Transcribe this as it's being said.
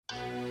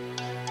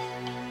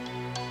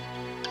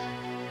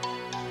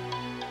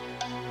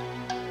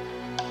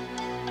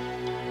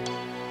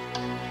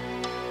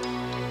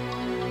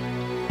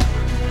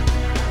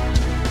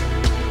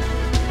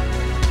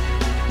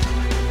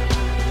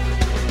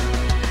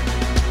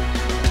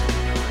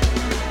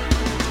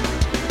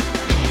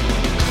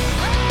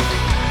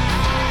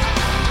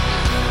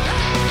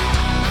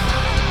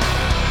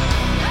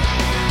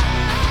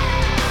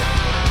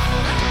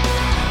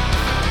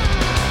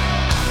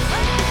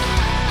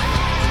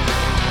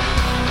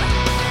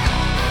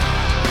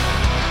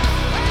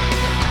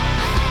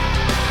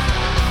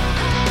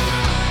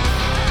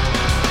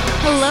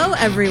Hello,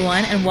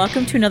 everyone, and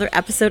welcome to another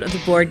episode of the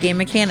Board Game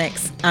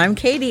Mechanics. I'm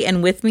Katie,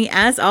 and with me,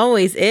 as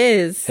always,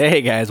 is...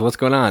 Hey, guys, what's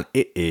going on?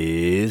 It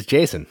is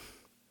Jason.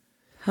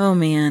 Oh,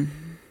 man.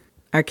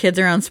 Our kids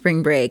are on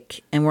spring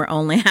break, and we're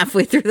only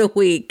halfway through the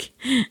week.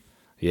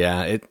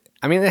 Yeah, it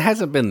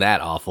hasn't been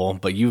that awful,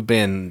 but you've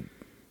been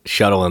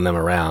shuttling them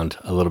around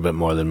a little bit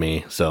more than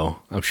me, so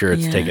I'm sure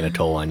it's taking a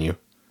toll on you.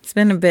 It's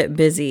been a bit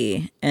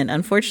busy, and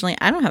unfortunately,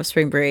 I don't have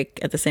spring break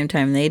at the same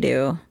time they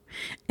do.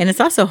 And it's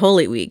also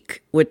Holy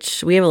Week,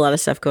 which we have a lot of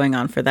stuff going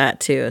on for that,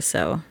 too,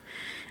 so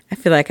I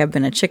feel like I've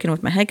been a chicken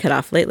with my head cut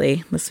off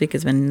lately. This week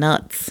has been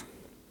nuts.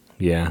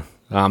 Yeah,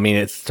 I mean,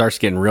 it starts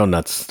getting real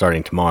nuts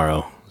starting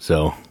tomorrow,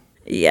 so...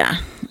 Yeah,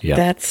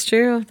 that's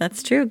true.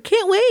 That's true.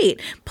 Can't wait.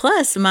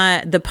 Plus,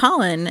 the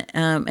pollen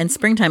in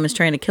springtime is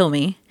trying to kill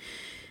me.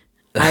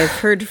 I've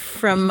heard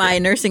from my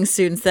nursing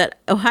students that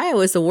Ohio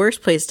is the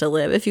worst place to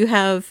live if you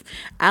have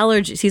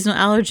seasonal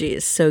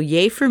allergies. So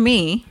yay for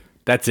me.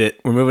 That's it.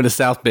 We're moving to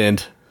South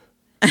Bend.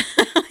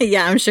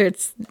 Yeah, I'm sure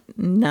it's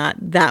not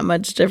that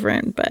much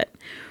different, but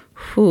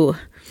whew,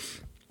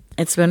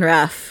 it's been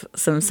rough.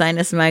 Some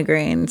sinus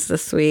migraines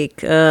this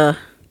week.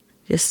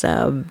 Just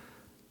a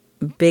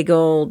big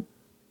old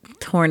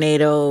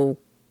tornado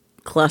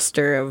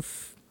cluster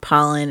of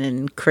pollen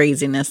and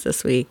craziness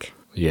this week.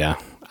 Yeah.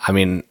 I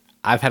mean,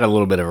 I've had a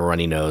little bit of a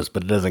runny nose,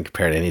 but it doesn't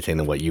compare to anything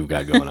than what you've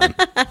got going on.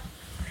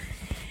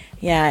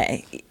 Yeah,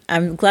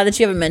 I'm glad that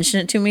you haven't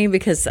mentioned it to me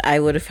because I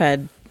would have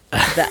had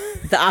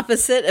the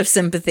opposite of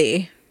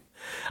sympathy.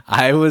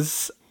 I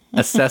was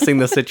assessing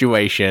the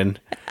situation,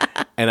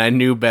 and I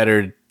knew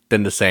better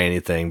than to say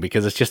anything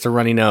because it's just a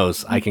runny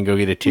nose. I can go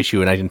get a tissue,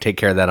 and I can take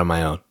care of that on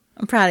my own.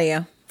 I'm proud of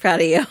you. Proud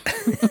of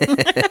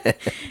you.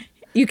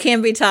 You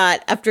can be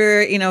taught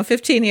after,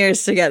 15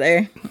 years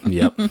together.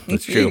 Yep,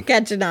 that's true. You're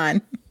catching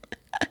on.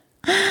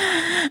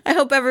 I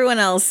hope everyone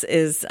else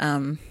is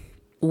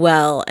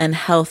well and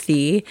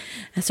healthy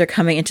as they're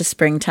coming into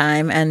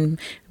springtime, and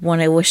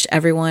want to wish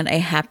everyone a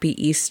happy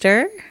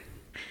Easter.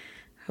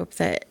 Hope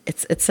that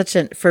it's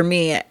for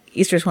me,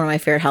 Easter is one of my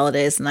favorite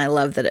holidays, and I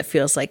love that it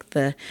feels like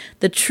the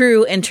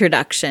true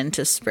introduction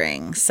to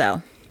spring.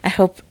 So I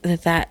hope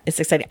that is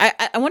exciting.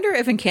 I wonder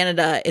if in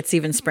Canada it's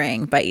even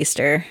spring by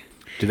Easter.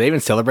 Do they even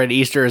celebrate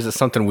Easter? Is it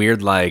something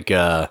weird like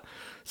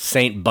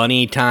St.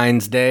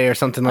 Bunnytine's Day or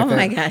something like that? Oh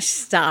my gosh,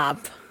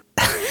 stop.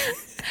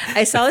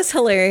 I saw this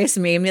hilarious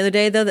meme the other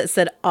day, though, that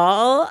said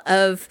all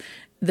of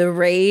the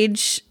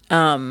rage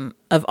of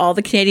all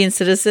the Canadian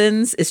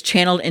citizens is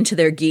channeled into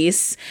their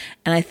geese.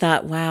 And I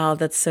thought, wow,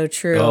 that's so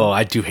true. Oh,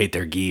 I do hate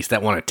their geese.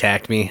 That one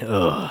attacked me.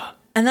 Ugh.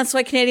 And that's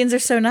why Canadians are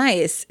so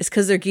nice. It's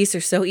because their geese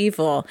are so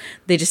evil.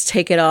 They just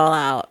take it all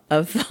out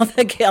of all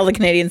the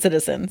Canadian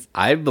citizens.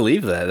 I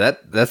believe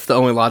that. That's the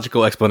only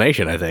logical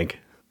explanation, I think.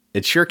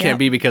 It sure can't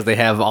be because they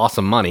have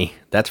awesome money.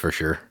 That's for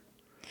sure.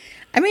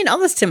 I mean, all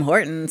this Tim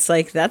Hortons,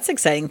 that's an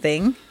exciting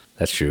thing.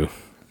 That's true.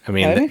 I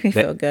mean, that would make me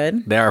feel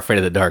good. They are afraid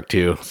of the dark,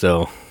 too,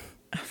 so...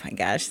 Oh my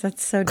gosh,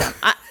 that's so dumb.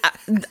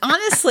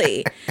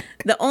 Honestly,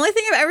 the only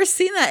thing I've ever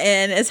seen that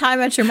in is How I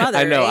Met Your Mother.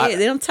 I know. Right?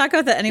 They don't talk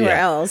about that anywhere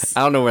else. I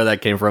don't know where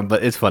that came from,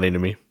 but it's funny to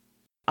me.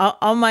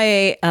 All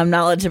my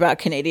knowledge about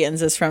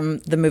Canadians is from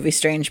the movie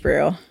Strange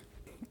Brew.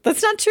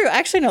 That's not true. I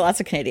actually know lots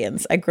of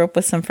Canadians. I grew up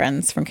with some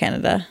friends from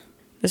Canada.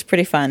 It was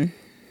pretty fun.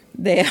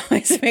 They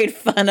always made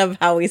fun of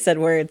how we said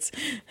words.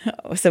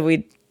 So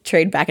we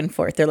trade back and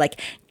forth. They're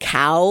like,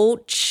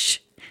 couch.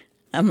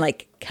 I'm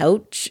like,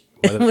 couch.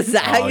 Was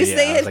that how you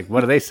say it? I was like, what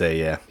do they say?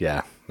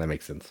 Yeah, that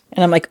makes sense.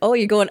 And I'm like, oh,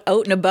 you're going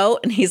out and about?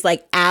 And he's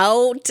like,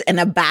 out and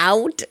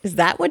about? Is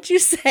that what you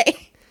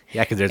say?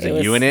 Yeah, because there's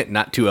a U in it,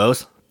 not two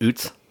O's.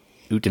 Oots.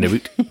 Oot and a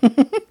boot.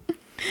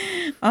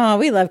 Oh,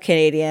 we love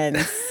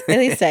Canadians. At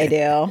least I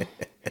do.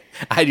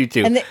 I do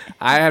too.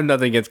 I have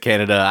nothing against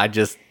Canada.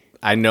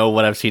 I know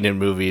what I've seen in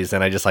movies,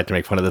 and I just like to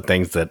make fun of the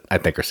things that I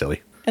think are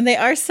silly. And they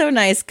are so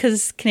nice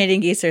because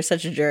Canadian geese are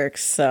such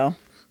jerks, so...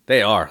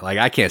 They are. Like,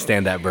 I can't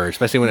stand that bird,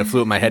 especially when it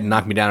flew at my head and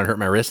knocked me down and hurt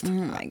my wrist. Oh,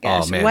 my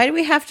gosh. Oh, man. Why do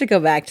we have to go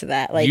back to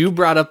that? Like, you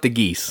brought up the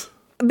geese.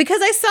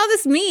 Because I saw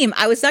this meme.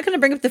 I was not going to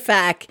bring up the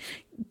fact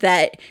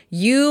that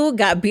you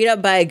got beat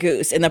up by a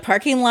goose in the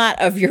parking lot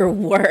of your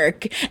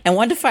work and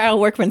wanted to file a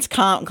workman's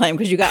comp claim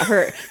because you got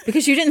hurt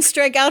because you didn't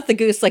strike out the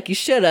goose like you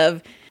should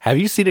have. Have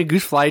you seen a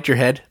goose fly at your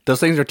head? Those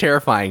things are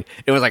terrifying.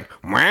 It was like,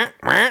 wah,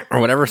 wah, or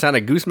whatever sound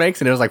a goose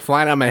makes, and it was like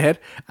flying out of my head.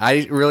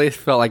 I really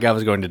felt like I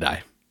was going to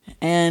die.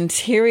 And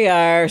here we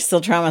are,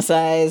 still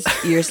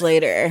traumatized years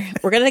later.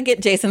 We're going to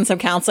get Jason some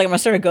counseling. I'm going to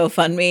start a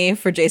GoFundMe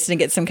for Jason to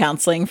get some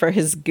counseling for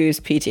his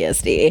goose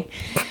PTSD.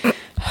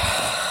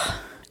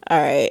 All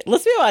right,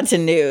 let's move on to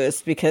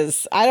news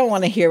because I don't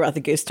want to hear about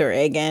the goose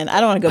story again. I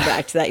don't want to go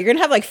back to that. You're going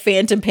to have like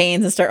phantom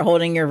pains and start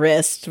holding your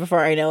wrist before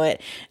I know it.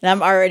 And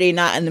I'm already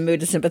not in the mood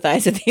to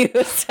sympathize with you,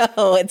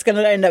 so it's going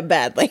to end up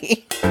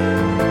badly.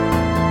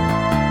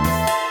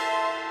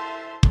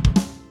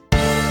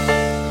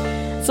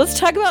 So let's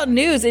talk about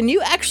news. And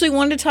you actually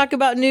wanted to talk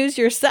about news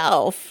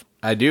yourself.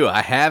 I do.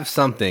 I have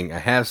something.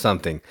 I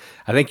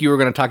think you were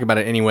going to talk about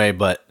it anyway,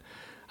 but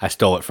I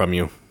stole it from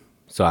you.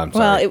 So I'm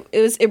sorry. Well,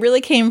 it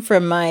really came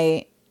from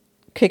my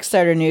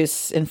Kickstarter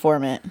news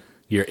informant.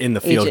 You're in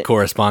the field Agent.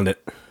 correspondent.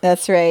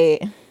 That's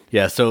right.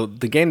 Yeah, so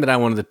the game that I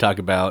wanted to talk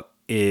about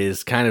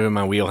is kind of in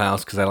my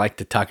wheelhouse because I like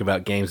to talk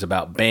about games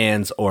about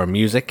bands or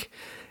music.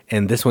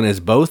 And this one is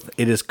both.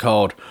 It is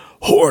called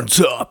Horns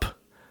Up,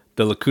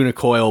 the Lacuna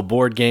Coil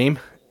board game.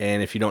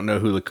 And if you don't know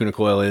who Lacuna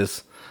Coil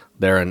is,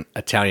 they're an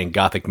Italian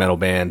gothic metal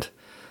band.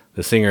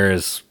 The singer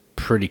is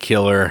pretty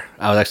killer.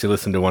 I was actually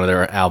listening to one of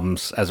their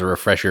albums as a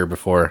refresher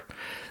before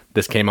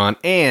this came on.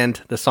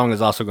 And the song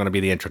is also going to be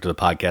the intro to the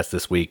podcast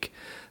this week.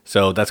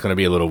 So that's going to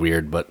be a little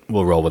weird, but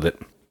we'll roll with it.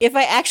 If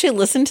I actually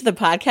listened to the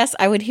podcast,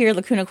 I would hear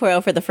Lacuna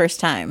Coil for the first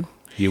time.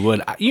 You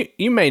would.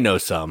 You may know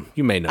some.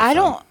 You may know some. I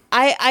don't.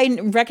 I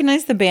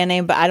recognize the band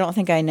name, but I don't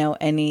think I know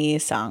any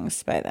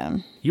songs by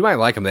them. You might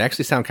like them. They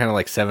actually sound kind of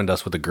like Seven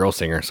Dust with a girl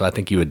singer, so I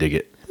think you would dig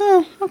it.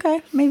 Oh,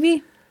 okay.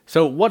 Maybe.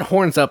 So what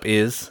Horns Up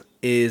is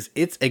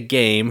it's a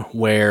game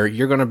where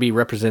you're going to be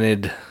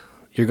represented,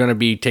 you're going to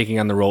be taking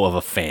on the role of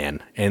a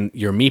fan, and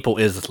your meeple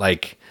is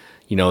like,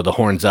 the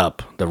horns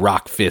up, the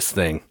rock fist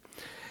thing.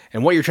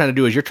 And what you're trying to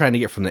do is you're trying to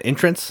get from the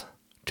entrance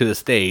to the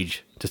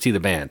stage to see the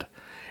band.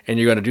 And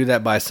you're going to do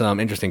that by some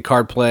interesting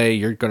card play.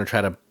 You're going to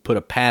try to put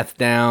a path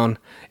down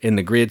in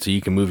the grid so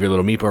you can move your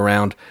little meeple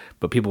around.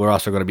 But people are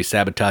also going to be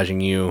sabotaging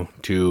you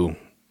to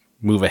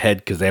move ahead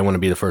because they want to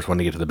be the first one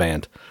to get to the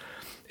band.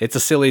 It's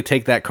a silly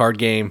take that card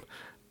game,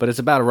 but it's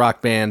about a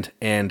rock band,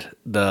 and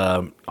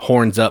the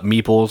horns up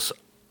meeples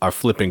are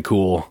flipping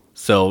cool.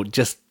 So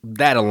just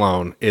that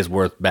alone is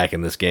worth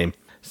backing this game.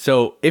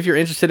 So if you're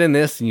interested in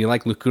this and you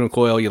like Lacuna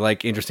Coil, you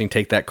like interesting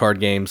take that card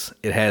games,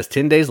 it has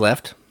 10 days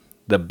left.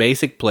 The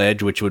basic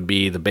pledge, which would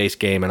be the base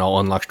game and all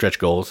unlock stretch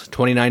goals,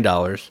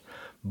 $29.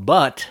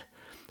 But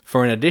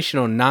for an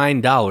additional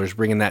 $9,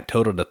 bringing that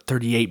total to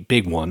 38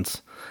 big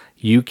ones,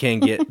 you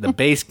can get the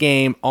base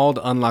game, all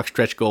the unlock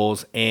stretch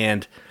goals,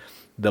 and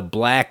the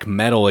Black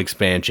Metal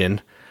expansion,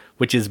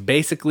 which is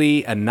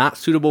basically a not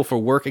suitable for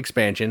work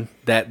expansion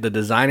that the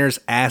designers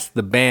asked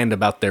the band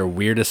about their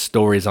weirdest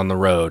stories on the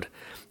road.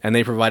 And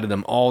they provided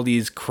them all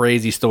these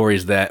crazy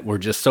stories that were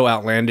just so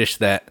outlandish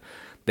that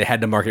they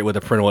had to mark it with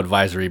a parental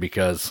advisory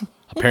because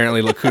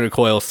apparently Lacuna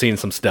Coil's seen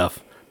some stuff.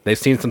 They've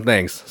seen some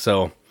things.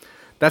 So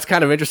that's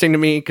kind of interesting to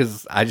me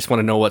because I just want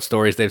to know what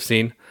stories they've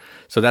seen.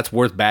 So that's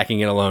worth backing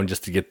it alone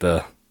just to get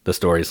the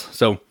stories.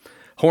 So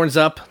Horns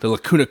Up, the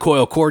Lacuna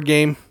Coil card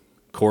game,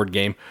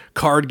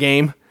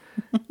 $29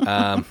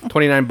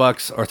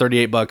 or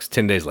 $38,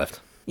 10 days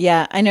left.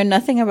 Yeah, I know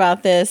nothing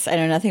about this. I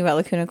know nothing about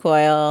Lacuna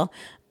Coil.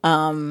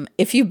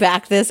 If you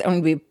back this, I'm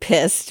going to be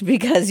pissed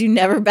because you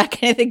never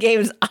back any of the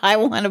games I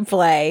want to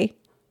play.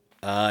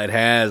 It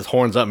has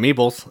Horns Up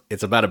Meeples.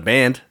 It's about a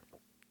band.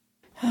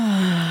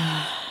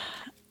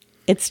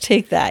 It's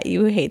take that.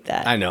 You hate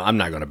that. I know. I'm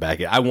not going to back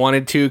it. I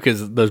wanted to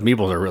because those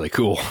Meeples are really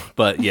cool.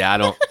 But yeah, I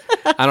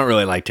don't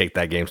really like take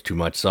that games too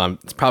much. So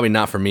it's probably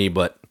not for me,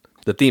 but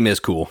the theme is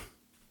cool.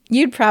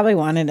 You'd probably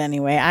want it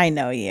anyway. I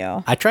know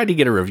you. I tried to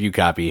get a review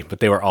copy, but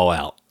they were all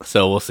out.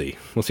 So we'll see.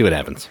 We'll see what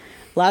happens.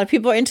 A lot of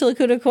people are into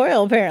Lacuna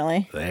Coil,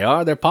 apparently. They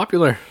are. They're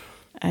popular.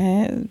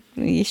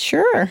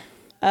 Sure.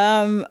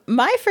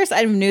 My first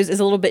item of news is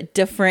a little bit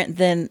different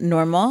than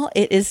normal.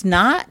 It is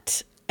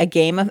not a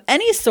game of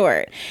any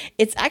sort.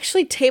 It's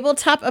actually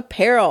tabletop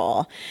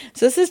apparel.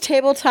 So this is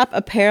tabletop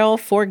apparel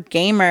for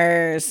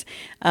gamers.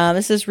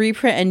 This is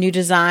reprint and new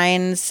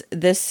designs.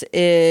 This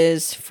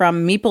is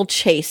from Meeple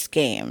Chase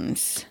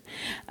Games.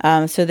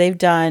 So they've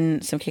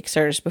done some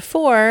Kickstarters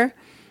before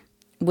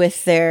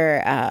with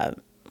their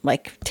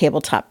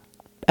tabletop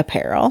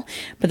apparel,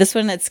 but this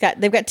one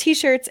they've got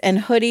t-shirts and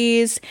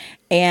hoodies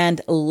and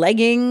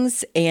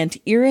leggings and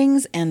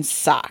earrings and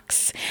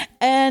socks,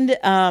 and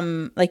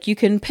you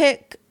can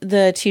pick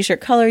the t-shirt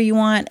color you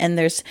want, and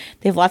they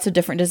have lots of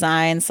different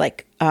designs,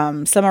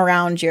 some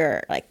around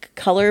your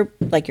color,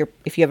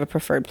 if you have a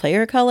preferred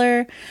player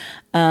color.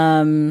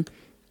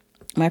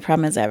 My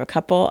problem is I have a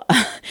couple.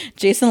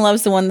 Jason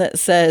loves the one that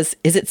says,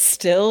 "Is it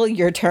still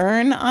your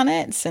turn?" on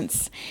it,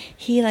 since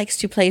he likes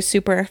to play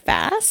super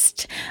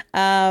fast.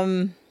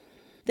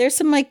 There's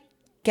some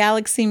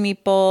Galaxy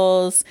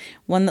Meeples,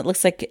 one that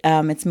looks like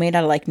it's made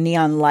out of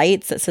neon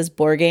lights that says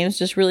board games,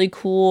 just really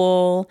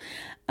cool.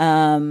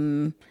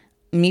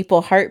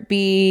 Meeple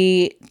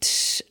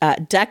Heartbeat.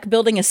 Deck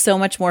building is so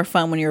much more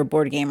fun when you're a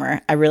board gamer.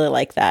 I really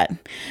like that.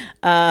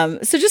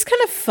 So just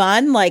kind of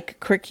fun,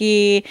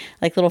 quirky,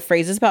 little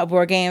phrases about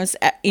board games.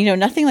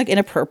 Nothing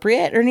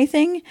inappropriate or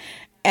anything.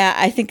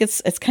 I think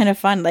it's kind of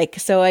fun.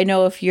 So I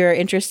know if you're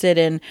interested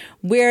in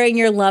wearing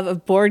your love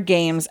of board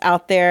games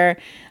out there,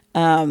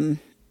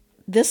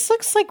 this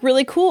looks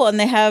really cool. And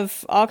they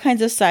have all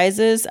kinds of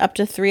sizes up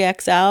to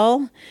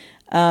 3XL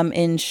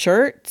in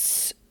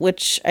shirts,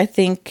 which I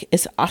think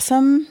is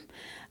awesome.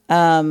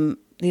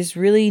 These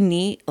really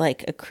neat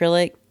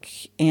acrylic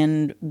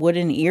and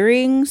wooden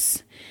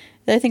earrings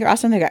that I think are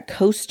awesome. They got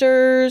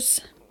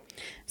coasters.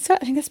 So I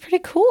think that's pretty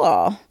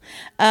cool.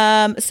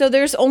 So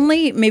there's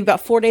only maybe about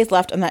 4 days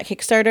left on that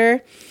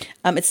Kickstarter.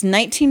 It's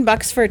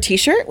 $19 for a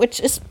t-shirt, which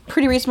is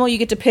pretty reasonable. You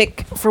get to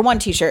pick for one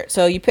t-shirt.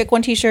 So you pick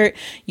one t-shirt,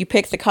 you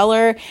pick the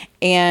color,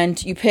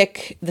 and you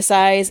pick the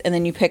size, and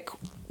then you pick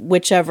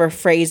whichever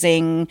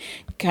phrasing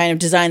kind of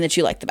design that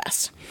you like the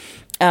best.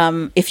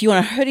 If you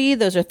want a hoodie,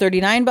 those are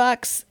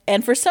 $39.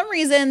 And for some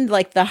reason,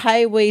 like the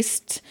high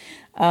waist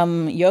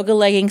yoga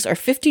leggings are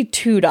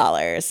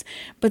 $52.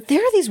 But there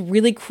are these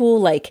really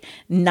cool like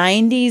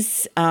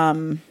 90s,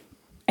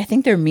 I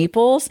think they're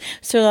meeples.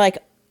 So like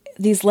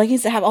these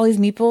leggings that have all these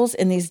meeples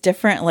in these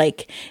different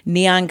like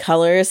neon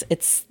colors.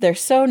 They're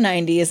so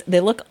 90s. They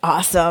look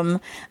awesome.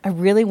 I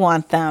really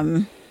want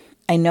them.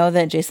 I know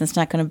that Jason's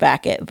not going to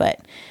back it,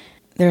 but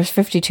there's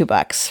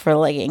 $52 for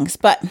leggings.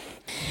 But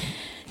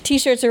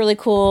t-shirts are really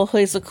cool.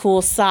 Hoodies look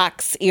cool.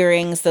 Socks,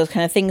 earrings, those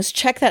kind of things.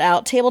 Check that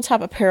out.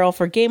 Tabletop apparel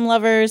for game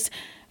lovers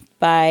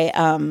by,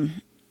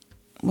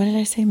 what did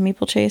I say?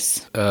 Maple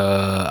Chase?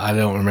 I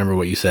don't remember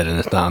what you said, and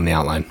it's not on the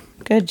outline.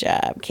 Good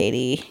job,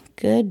 Katie.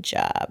 Good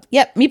job.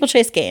 Yep, Maple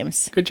Chase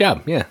Games. Good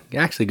job. Yeah,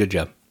 actually, good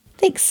job.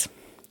 Thanks.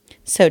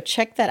 So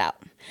check that out.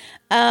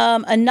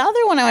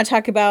 Another one I want to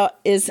talk about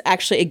is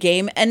actually a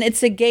game, and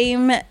it's a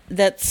game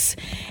it's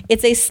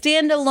a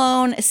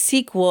standalone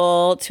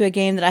sequel to a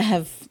game that I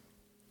have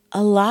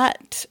a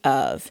lot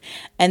of,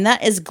 and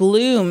that is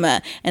Gloom.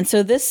 And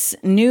so this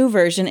new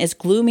version is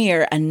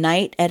Gloomier, A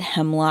Night at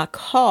Hemlock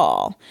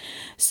Hall.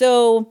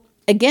 So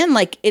again,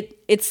 like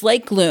it's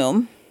like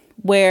Gloom,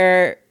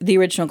 where the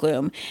original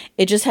Gloom,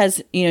 it just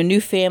has, new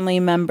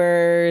family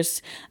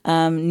members,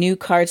 new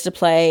cards to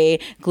play.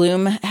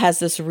 Gloom has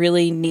this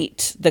really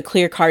neat, the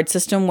clear card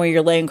system where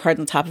you're laying cards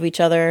on top of each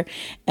other,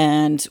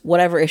 and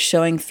whatever is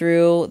showing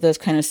through those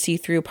kind of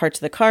see-through parts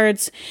of the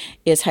cards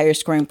is how you're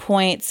scoring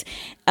points.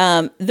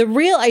 The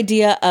real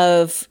idea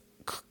of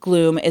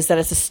Gloom is that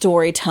it's a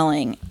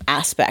storytelling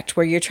aspect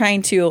where you're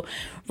trying to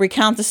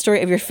recount the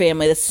story of your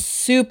family that's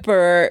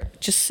super,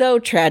 just so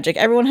tragic.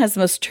 Everyone has the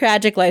most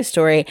tragic life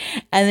story,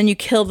 and then you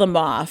kill them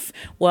off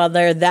while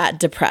they're that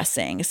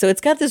depressing. So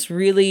it's got this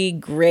really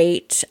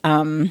great,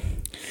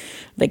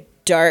 like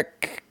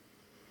dark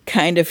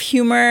kind of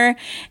humor,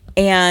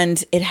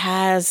 and it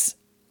has,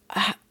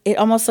 it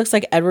almost looks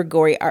like Edward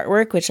Gorey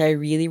artwork, which I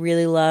really,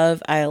 really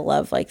love. I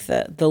love like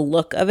the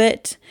look of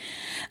it.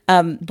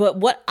 But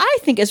what I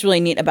think is really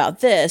neat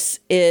about this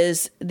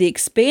is the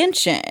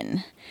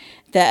expansion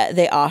that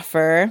they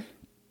offer,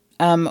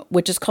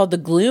 which is called the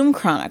Gloom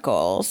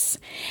Chronicles.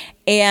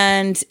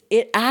 And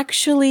it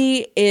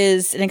actually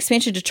is an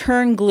expansion to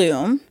turn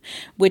Gloom,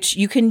 which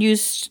you can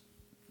use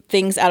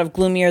things out of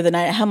Gloomier, The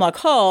Night at Hemlock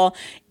Hall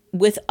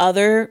with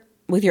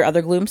your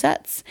other Gloom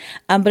sets.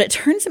 But it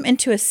turns them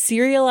into a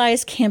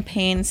serialized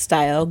campaign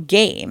style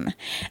game.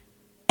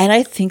 And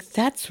I think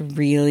that's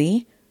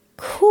really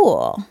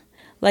cool.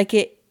 Like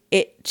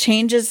it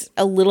changes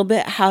a little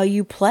bit how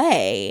you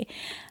play.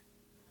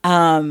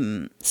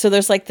 So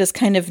there's like this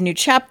kind of new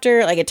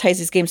chapter, like it ties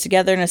these games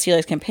together in a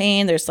serialized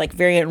campaign. There's like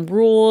variant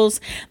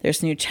rules.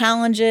 There's new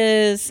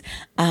challenges.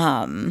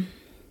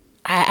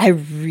 I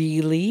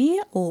really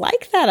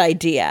like that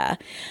idea.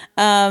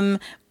 And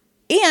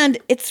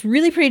it's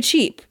really pretty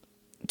cheap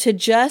to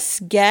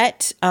just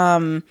get,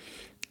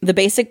 the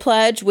basic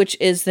pledge, which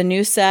is the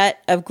new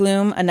set of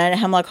Gloom, A Night at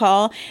Hemlock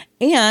Hall,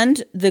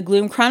 and the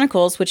Gloom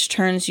Chronicles, which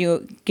gives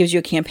you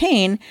a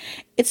campaign.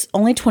 It's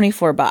only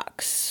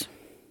 $24.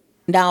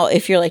 Now,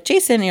 if you're like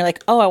Jason and you're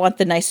like, oh, I want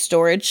the nice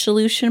storage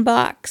solution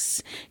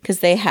box, because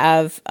they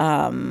have,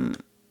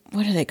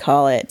 what do they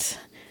call it?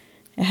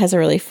 It has a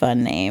really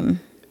fun name.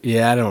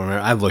 Yeah, I don't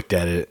remember. I've looked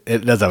at it.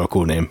 It does have a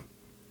cool name.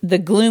 The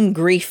Gloom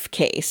Grief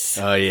Case.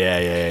 Oh,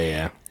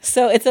 yeah.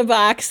 So it's a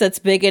box that's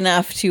big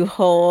enough to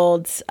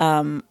hold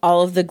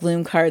all of the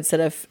Gloom cards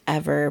that have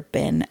ever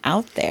been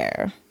out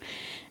there.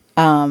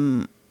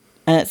 And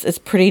it's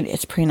pretty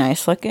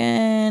nice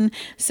looking.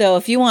 So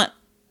if you want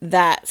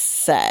that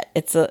set,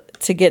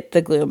 to get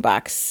the Gloom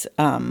box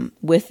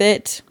with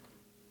it,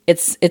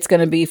 it's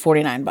going to be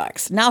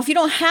 $49. Now, if you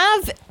don't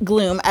have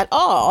Gloom at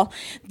all,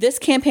 this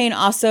campaign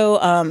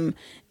also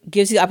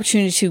gives you the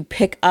opportunity to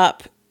pick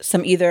up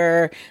some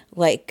either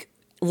like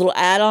little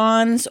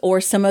add-ons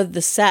or some of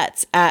the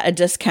sets at a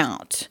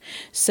discount.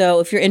 So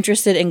if you're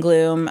interested in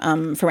Gloom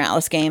from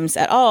Atlas Games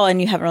at all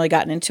and you haven't really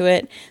gotten into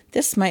it,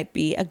 this might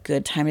be a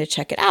good time to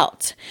check it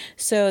out.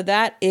 So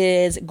that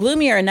is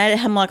Gloomier, A Night at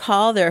Hemlock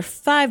Hall. There are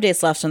 5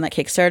 days left on that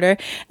Kickstarter,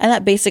 and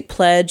that basic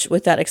pledge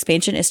with that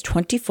expansion is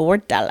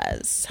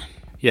 $24.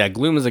 Yeah,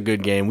 Gloom is a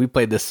good game. We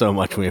played this so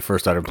much when we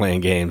first started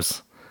playing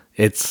games.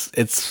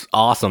 It's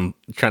awesome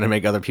trying to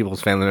make other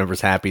people's family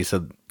members happy,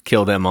 so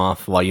kill them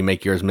off while you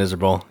make yours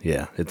miserable.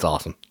 Yeah, it's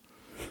awesome.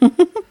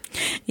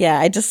 Yeah,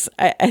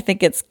 I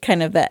think it's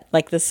kind of that,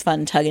 like this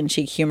fun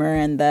tug-in-cheek humor,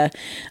 and the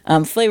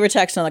flavor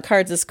text on the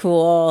cards is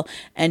cool,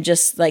 and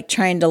just like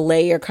trying to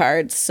lay your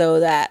cards so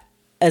that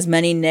as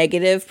many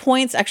negative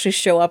points actually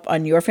show up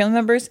on your family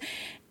members,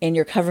 and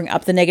you're covering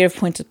up the negative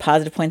points with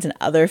positive points on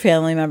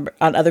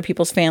other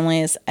people's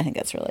families. I think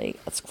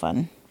that's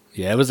fun.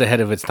 Yeah, it was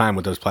ahead of its time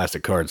with those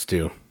plastic cards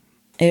too.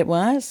 It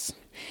was.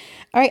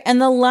 All right,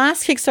 and the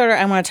last Kickstarter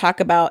I want to talk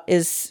about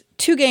is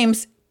two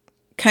games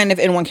kind of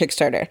in one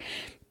Kickstarter.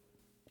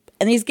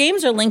 And these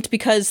games are linked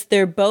because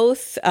they're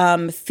both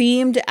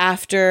themed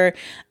after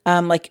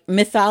like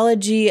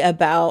mythology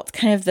about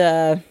kind of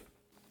the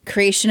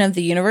creation of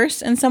the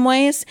universe in some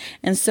ways.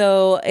 And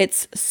so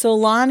it's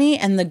Solani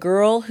and the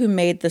Girl Who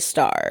Made the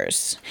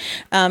Stars.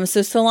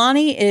 So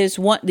Solani is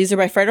one, these are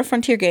by Frito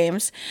Frontier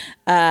Games.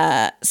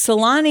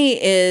 Solani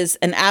is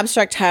an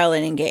abstract tile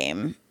laying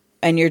game.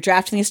 And you're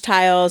drafting these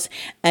tiles,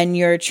 and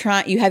you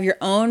have your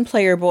own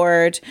player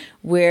board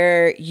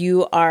where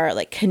you are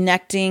like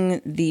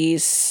connecting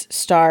these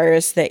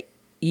stars that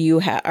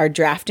you are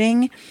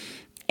drafting,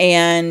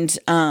 and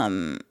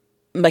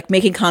like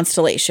making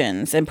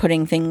constellations and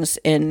putting things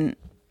in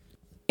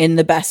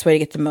the best way to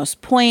get the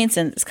most points.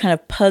 And it's kind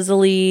of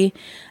puzzly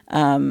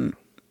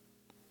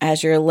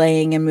as you're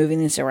laying and moving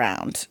these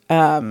around.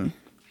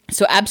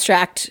 So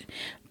abstract,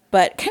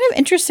 but kind of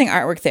interesting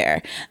artwork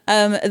there.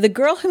 The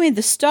Girl Who Made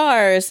the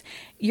Stars,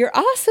 you're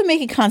also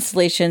making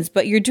constellations,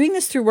 but you're doing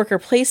this through worker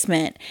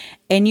placement,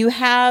 and you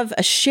have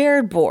a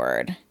shared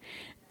board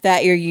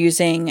that you're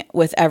using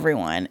with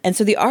everyone. And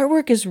so the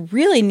artwork is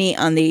really neat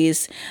on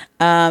these.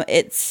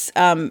 It's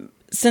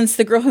since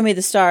The Girl Who Made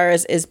the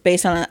Stars is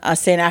based on a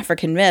say, an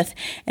African myth,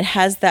 it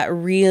has that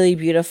really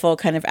beautiful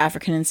kind of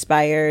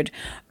African-inspired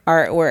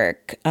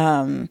artwork.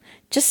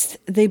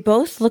 They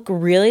both look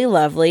really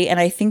lovely, and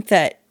I think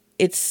that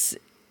it's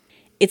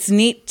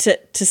neat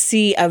to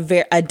see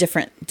a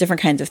different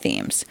kinds of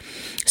themes.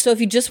 So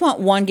if you just want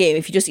one game,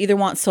 if you just either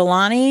want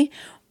Solani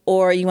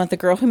or you want The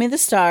Girl Who Made the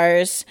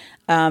Stars,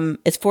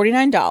 it's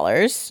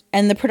 $49,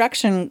 and the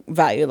production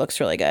value looks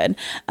really good.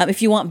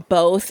 If you want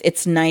both,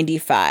 it's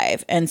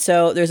 $95. And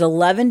so there's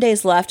 11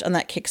 days left on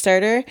that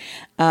Kickstarter.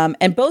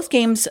 And both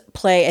games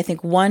play, I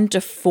think, 1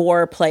 to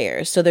 4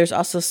 players. So there's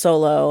also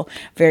solo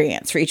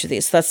variants for each of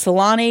these. So that's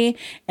Solani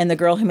and The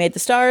Girl Who Made the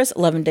Stars,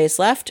 11 days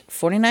left,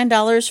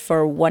 $49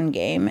 for one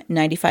game,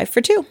 $95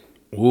 for two.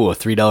 Ooh, a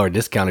 $3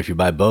 discount if you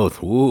buy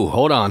both. Ooh,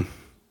 hold on.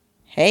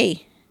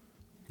 Hey.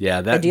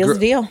 Yeah, that deal's a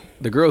deal.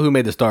 The Girl Who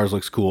Made the Stars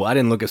looks cool. I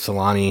didn't look at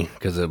Solani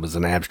because it was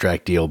an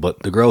abstract deal,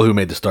 but The Girl Who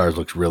Made the Stars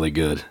looks really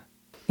good.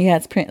 Yeah,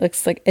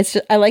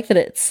 I like that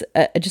it's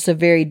just a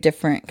very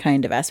different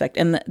kind of aspect,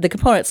 and the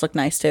components look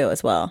nice too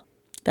as well.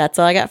 That's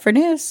all I got for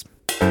news.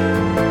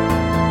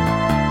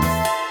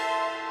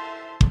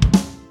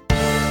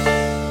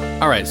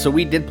 All right, so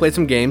we did play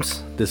some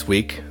games this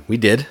week. We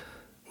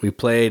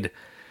played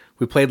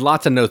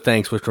lots of No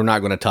Thanks, which we're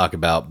not going to talk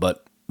about,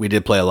 but we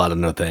did play a lot of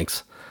No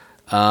Thanks.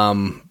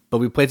 But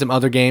we played some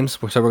other games,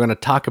 so we're going to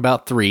talk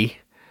about 3,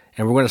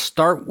 and we're going to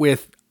start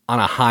with on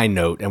a high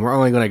note, and we're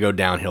only going to go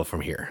downhill from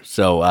here.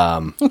 So,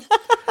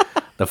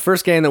 the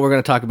first game that we're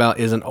going to talk about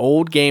is an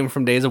old game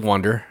from Days of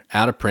Wonder,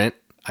 out of print.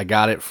 I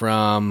got it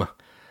from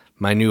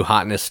my new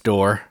hotness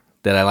store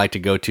that I like to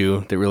go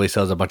to that really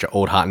sells a bunch of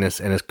old hotness,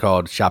 and it's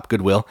called Shop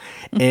Goodwill.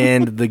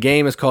 And the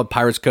game is called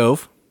Pirates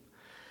Cove.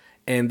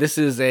 And this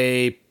is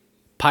a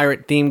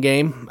pirate theme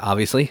game,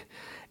 obviously.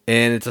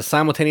 And it's a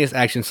simultaneous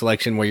action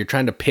selection where you're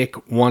trying to pick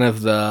one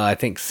of the, I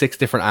think, 6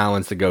 different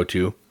islands to go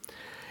to.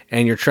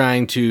 And you're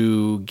trying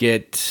to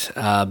get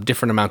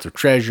different amounts of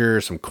treasure,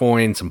 some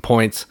coins, some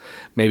points,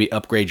 maybe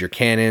upgrade your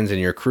cannons and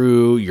your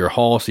crew, your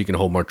hull so you can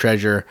hold more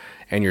treasure,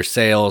 and your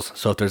sails.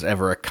 So if there's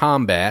ever a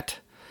combat,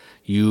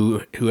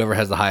 whoever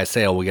has the highest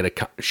sail will get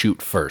to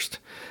shoot first.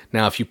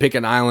 Now, if you pick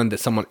an island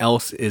that someone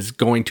else is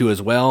going to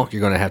as well,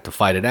 you're going to have to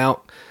fight it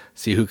out.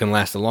 See who can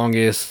last the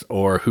longest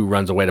or who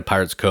runs away to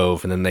Pirates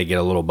Cove, and then they get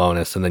a little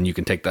bonus, and then you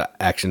can take the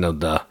action of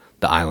the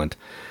island.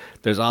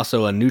 There's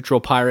also a neutral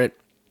pirate.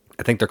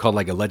 I think they're called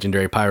like a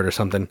legendary pirate or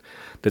something,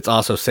 that's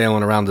also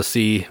sailing around the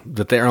sea,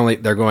 that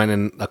they're going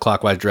in a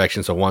clockwise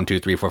direction. So 1, 2,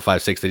 3, 4,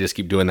 5, 6, they just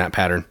keep doing that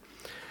pattern.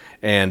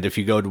 And if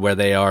you go to where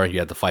they are, you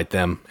have to fight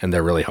them, and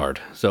they're really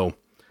hard. So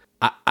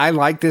I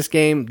like this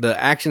game. The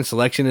action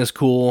selection is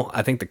cool.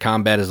 I think the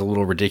combat is a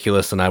little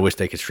ridiculous, and I wish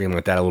they could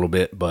streamline that a little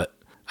bit, but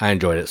I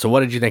enjoyed it. So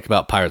what did you think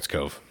about Pirates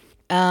Cove?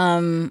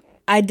 I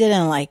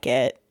didn't like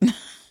it.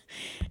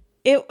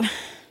 I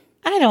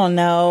don't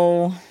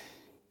know.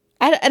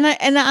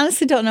 I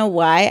honestly don't know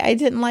why I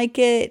didn't like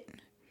it.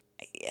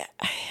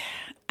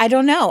 I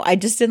don't know. I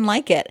just didn't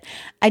like it.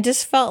 I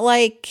just felt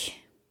like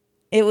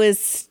it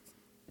was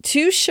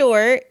too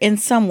short in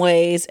some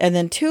ways and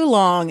then too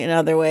long in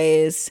other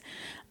ways.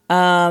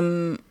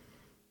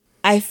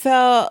 I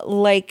felt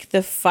like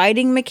the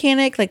fighting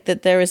mechanic, like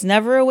that there was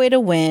never a way to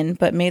win,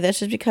 but maybe that's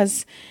just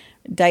because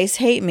dice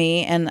hate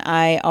me and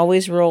I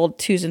always rolled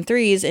 2s and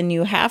 3s and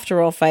you have to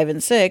roll 5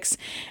 and 6,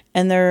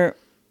 and there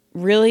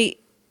really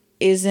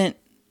isn't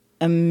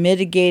a way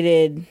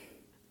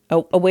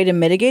to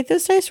mitigate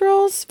those dice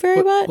rolls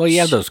very much. Well,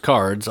 you have those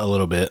cards a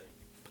little bit.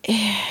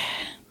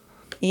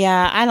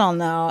 Yeah, I don't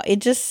know. It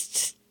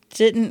just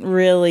didn't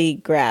really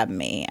grab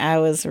me. I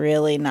was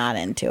really not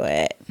into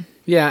it.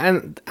 Yeah,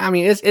 and I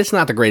mean, it's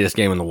not the greatest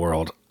game in the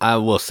world. I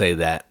will say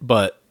that,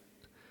 but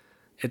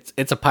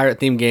It's a pirate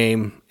themed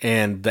game,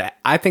 and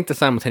I think the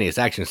simultaneous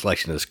action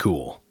selection is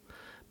cool,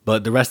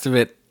 but the rest of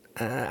it,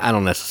 I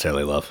don't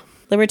necessarily love.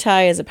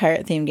 Libertai is a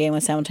pirate themed game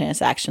with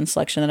simultaneous action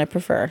selection that I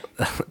prefer.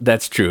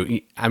 That's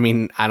true. I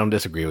mean, I don't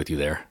disagree with you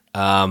there.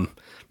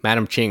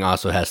 Madam Ching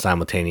also has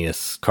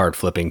simultaneous card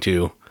flipping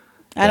too.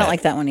 I don't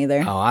like that one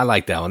either. Oh, I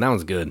like that one. That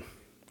one's good.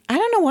 I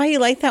don't know why you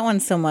like that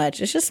one so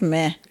much. It's just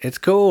meh. It's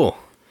cool.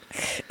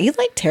 You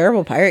like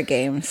terrible pirate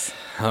games.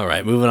 All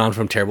right, moving on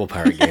from terrible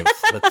pirate games.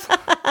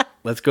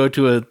 Let's go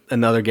to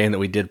another game that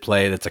we did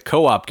play that's a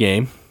co-op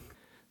game.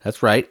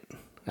 That's right.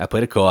 I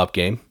played a co-op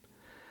game.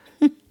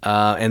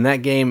 And that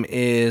game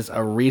is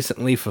a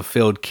recently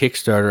fulfilled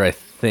Kickstarter, I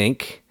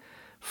think,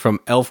 from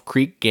Elf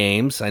Creek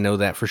Games. I know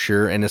that for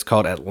sure. And it's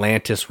called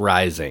Atlantis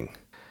Rising.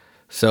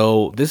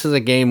 So this is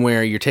a game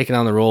where you're taking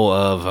on the role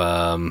of,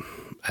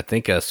 I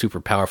think, a super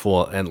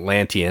powerful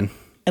Atlantean.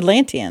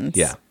 Atlanteans.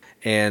 Yeah.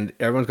 And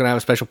everyone's going to have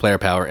a special player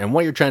power. And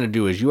what you're trying to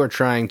do is you are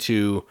trying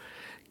to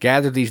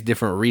gather these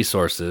different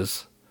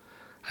resources.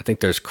 I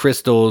think there's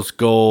crystals,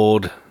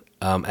 gold,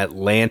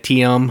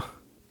 Atlantium,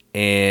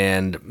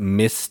 and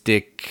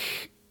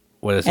mystic...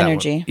 What is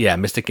energy. That one? Yeah,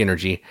 mystic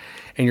energy.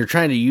 And you're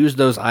trying to use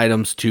those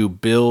items to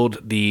build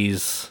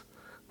these...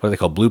 What are they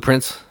called?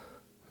 Blueprints?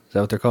 Is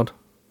that what they're called?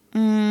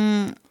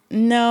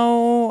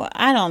 No,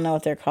 I don't know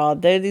what they're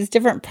called. They're these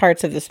different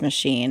parts of this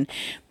machine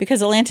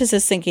because Atlantis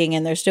is sinking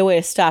and there's no way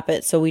to stop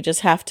it. So we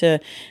just have to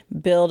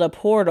build a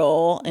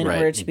portal in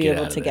order to be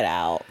able to get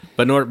out.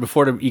 But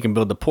before you can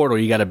build the portal,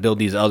 you got to build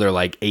these other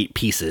 8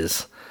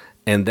 pieces.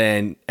 And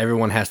then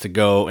everyone has to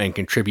go and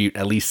contribute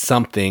at least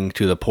something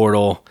to the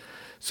portal.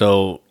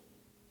 So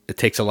it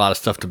takes a lot of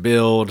stuff to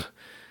build.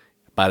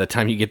 By the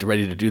time you get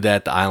ready to do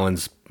that, the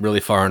island's really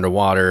far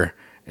underwater.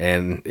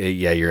 And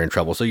you're in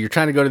trouble. So you're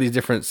trying to go to these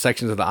different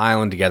sections of the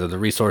island to gather the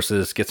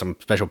resources, get some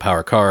special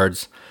power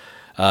cards,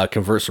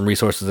 convert some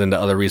resources into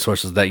other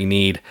resources that you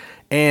need.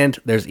 And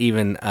there's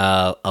even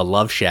a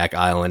Love Shack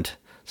island,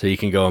 so you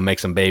can go and make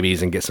some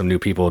babies and get some new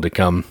people to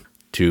come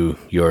to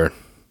your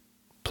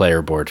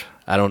player board.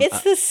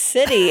 It's the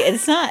city.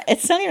 It's not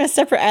even a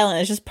separate island.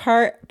 It's just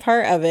part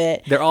of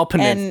it. They're all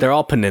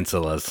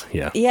peninsulas.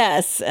 Yeah.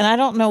 Yes, and I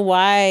don't know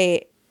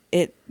why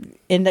it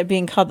ended up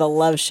being called the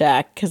Love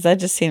Shack because that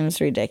just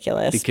seems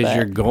ridiculous. Because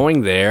you're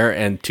going there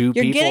and you're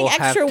getting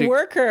extra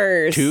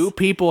workers. 2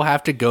 people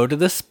have to go to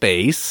the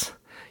space.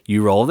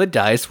 You roll the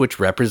dice, which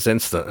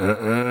represents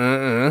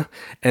the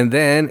and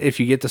then if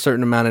you get a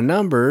certain amount of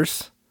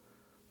numbers,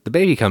 the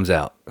baby comes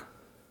out.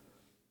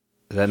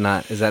 Is that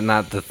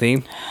not the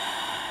theme?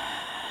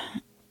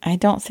 I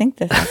don't think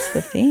that's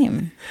the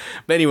theme.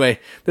 But anyway,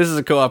 this is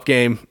a co-op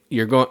game.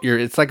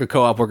 It's like a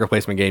co-op worker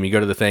placement game. You go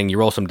to the thing, you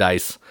roll some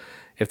dice.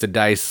 If the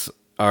dice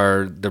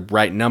are the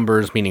right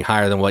numbers, meaning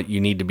higher than what you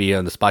need to be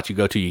on the spot you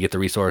go to, you get the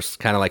resource,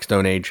 kind of like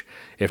Stone Age.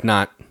 If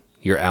not,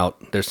 you're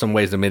out. There's some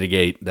ways to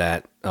mitigate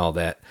all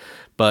that.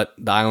 But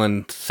the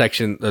island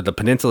section, the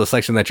peninsula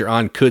section that you're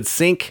on could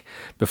sink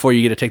before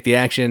you get to take the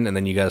action, and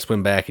then you got to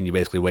swim back, and you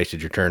basically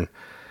wasted your turn.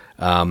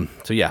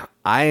 So yeah,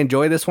 I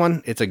enjoy this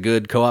one. It's a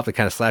good co-op that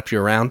kind of slaps you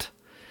around,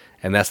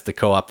 and that's the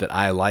co-op that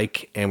I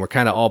like. And we're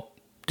kind of all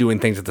doing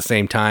things at the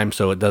same time,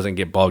 so it doesn't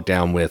get bogged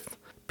down with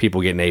people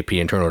getting AP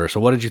and turn order. So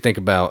what did you think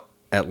about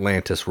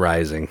Atlantis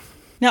Rising?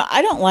 Now,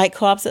 I don't like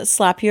co-ops that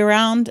slap you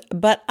around,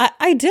 but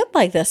I did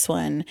like this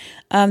one.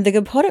 The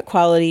component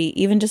quality,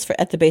 even just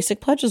at the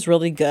basic pledge, was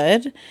really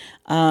good.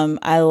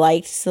 I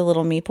liked the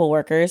little meeple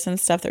workers and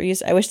stuff that were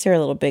used. I wish they were a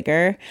little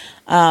bigger.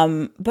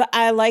 But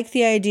I like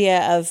the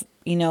idea of,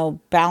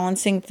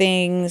 balancing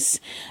things.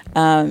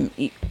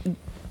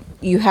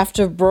 You have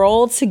to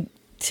roll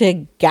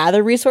to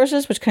gather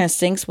resources, which kind of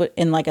stinks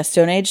in like a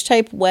Stone Age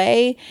type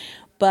way.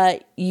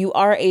 But you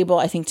are able,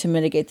 I think, to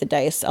mitigate the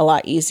dice a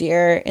lot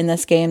easier in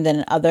this game than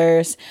in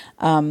others.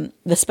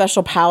 The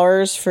special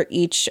powers for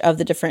each of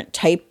the different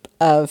type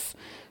of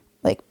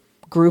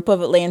group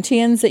of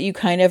Atlanteans that you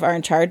kind of are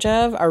in charge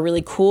of are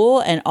really cool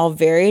and all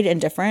varied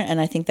and different. And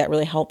I think that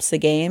really helps the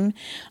game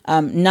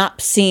not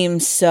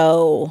seem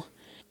so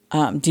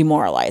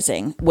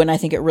demoralizing when I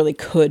think it really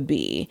could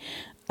be.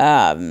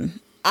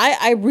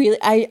 I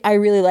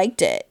really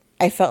liked it.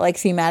 I felt like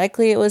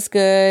thematically it was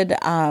good.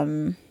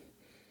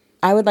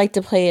 I would like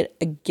to play it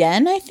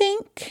again, I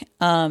think,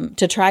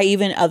 to try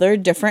even other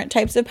different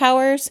types of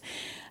powers.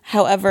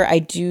 However, I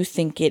do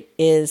think it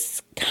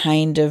is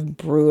kind of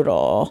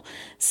brutal.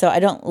 So I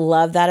don't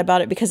love that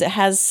about it because it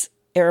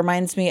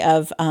reminds me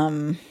of,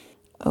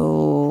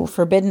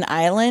 Forbidden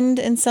Island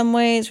in some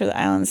ways, where the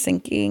island's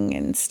sinking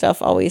and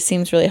stuff always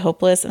seems really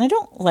hopeless. And I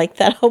don't like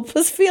that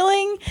hopeless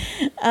feeling.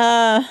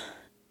 But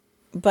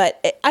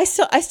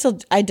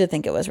I did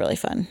think it was really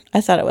fun.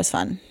 I thought it was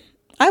fun.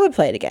 I would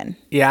play it again.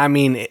 Yeah, I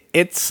mean,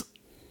 it's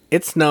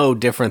no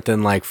different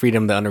than like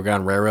Freedom, the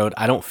Underground Railroad.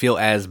 I don't feel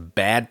as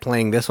bad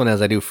playing this one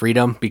as I do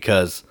Freedom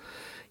because,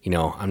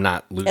 I'm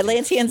not losing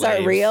Atlanteans slaves.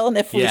 Aren't real, and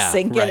if we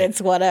sink it,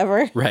 it's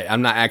whatever. Right.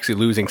 I'm not actually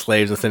losing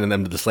slaves and sending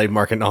them to the slave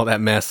market and all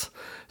that mess.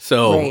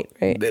 So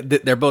right.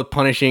 They're both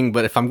punishing,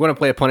 but if I'm going to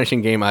play a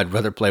punishing game, I'd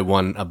rather play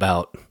one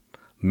about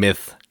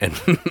myth and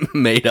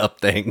made up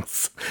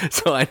things.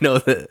 So I know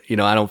that,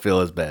 I don't feel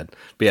as bad.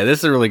 But yeah, this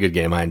is a really good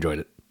game. I enjoyed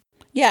it.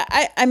 Yeah,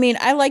 I mean,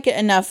 I like it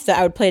enough that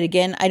I would play it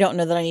again. I don't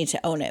know that I need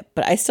to own it,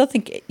 but I still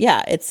think,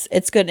 yeah,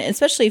 it's good,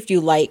 especially if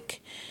you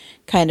like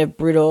kind of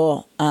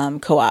brutal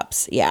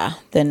co-ops. Yeah,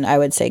 then I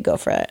would say go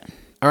for it.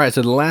 All right,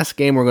 so the last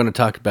game we're going to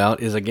talk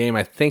about is a game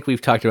I think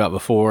we've talked about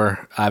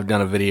before. I've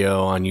done a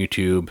video on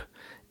YouTube,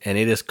 and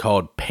it is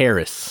called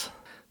Paris.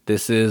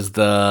 This is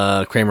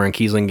the Kramer and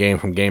Kiesling game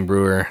from Game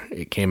Brewer.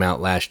 It came out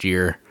last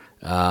year.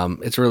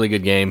 It's a really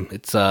good game.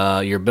 It's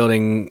you're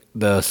building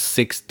the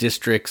 6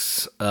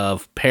 districts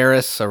of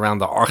Paris around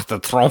the Arc de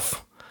Triomphe.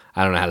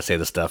 I don't know how to say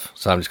this stuff,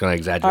 so I'm just going to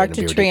exaggerate. Arc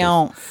de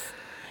Triomphe.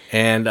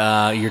 And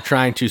you're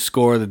trying to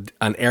score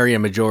an area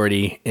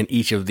majority in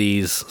each of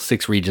these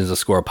 6 regions to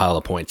score a pile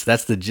of points.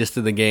 That's the gist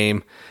of the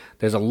game.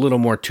 There's a little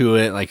more to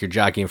it, like you're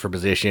jockeying for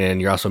position.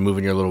 You're also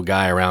moving your little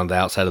guy around the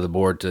outside of the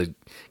board to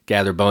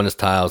gather bonus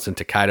tiles in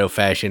Takedo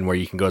fashion, where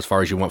you can go as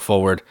far as you want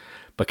forward,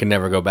 but can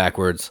never go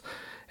backwards.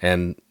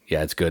 And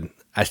yeah, it's good.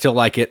 I still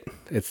like it.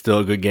 It's still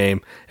a good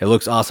game. It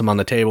looks awesome on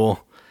the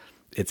table.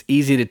 It's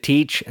easy to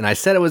teach, and I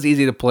said it was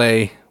easy to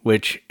play,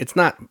 which it's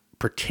not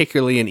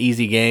particularly an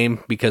easy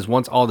game, because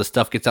once all the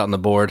stuff gets out on the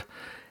board,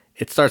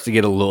 it starts to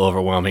get a little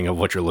overwhelming of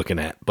what you're looking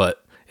at.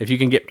 But if you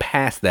can get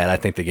past that, I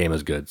think the game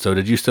is good. So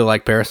did you still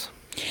like Paris?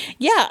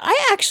 Yeah,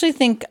 I actually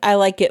think I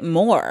like it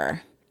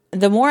more.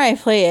 The more I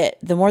play it,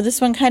 the more this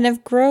one kind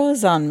of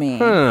grows on me.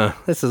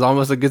 This is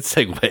almost a good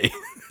segue.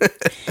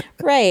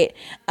 Right.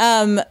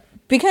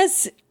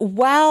 Because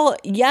while,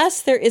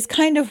 yes, there is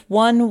kind of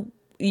one,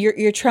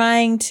 you're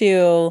trying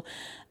to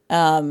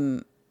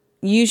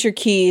use your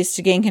keys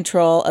to gain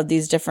control of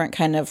these different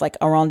kind of like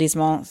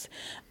arrondissements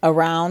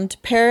around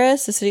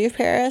Paris, the city of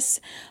Paris.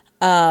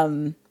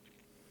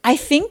 I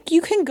think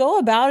you can go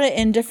about it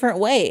in different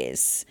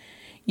ways.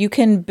 You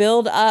can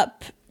build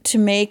up to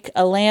make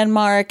a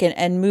landmark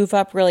and move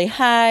up really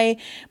high,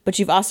 but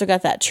you've also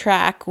got that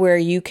track where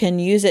you can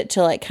use it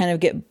to like kind of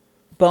get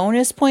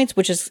bonus points,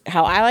 which is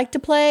how I like to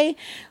play.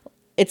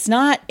 It's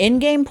not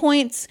in-game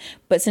points,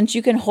 but since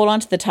you can hold on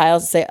to the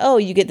tiles and say, oh,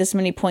 you get this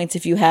many points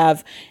if you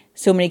have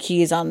so many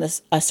keys on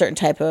this a certain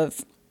type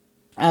of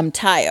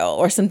tile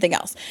or something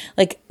else.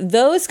 Like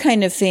those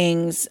kind of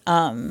things,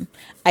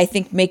 I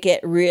think make it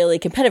really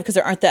competitive because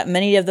there aren't that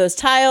many of those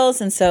tiles.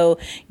 And so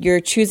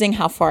you're choosing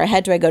how far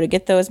ahead do I go to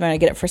get those? Might I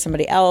get it for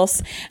somebody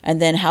else?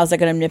 And then how's that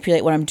going to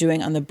manipulate what I'm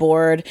doing on the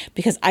board?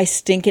 Because I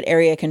stink at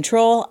area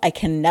control. I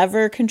can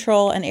never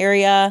control an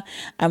area.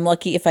 I'm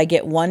lucky if I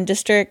get one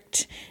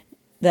district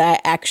that I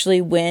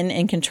actually win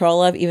in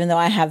control of, even though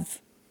I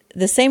have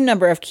the same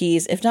number of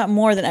keys, if not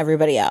more than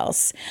everybody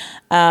else.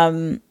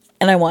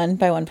 And I won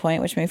by 1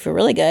 point, which made me feel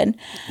really good.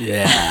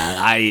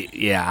 I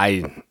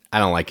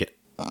don't like it.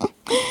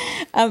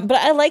 But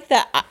I like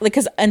that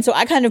and so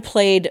I kind of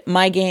played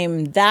my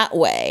game that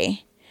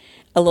way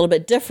a little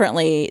bit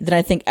differently than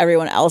I think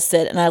everyone else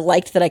did. And I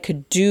liked that I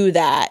could do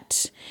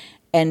that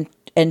and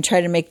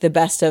try to make the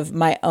best of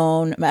my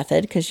own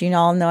method, because you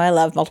all know I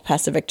love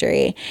multi-pass to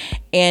victory.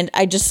 And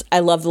I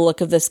love the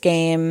look of this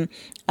game.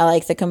 I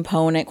like the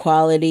component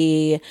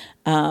quality.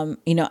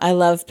 I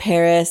love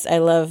Paris. I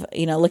love,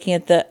 looking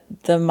at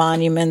the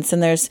monuments,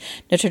 and there's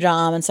Notre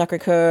Dame and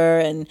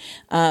Sacré-Cœur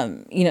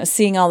and,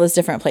 seeing all those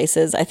different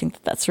places. I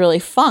think that's really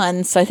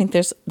fun. So I think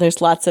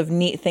there's lots of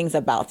neat things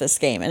about this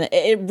game, and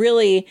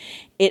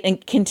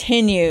it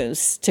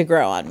continues to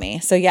grow on me.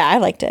 So yeah, I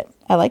liked it.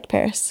 I liked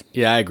Paris.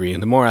 Yeah, I agree.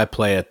 And the more I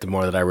play it, the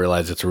more that I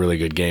realize it's a really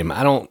good game.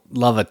 I don't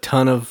love a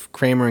ton of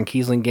Kramer and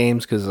Kiesling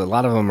games because a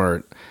lot of them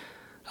are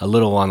a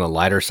little on the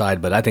lighter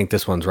side, but I think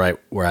this one's right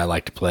where I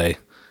like to play.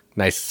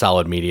 Nice,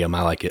 solid medium.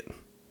 I like it.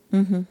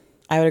 Mm-hmm.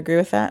 I would agree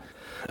with that.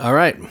 All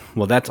right.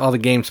 Well, that's all the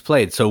games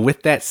played. So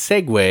with that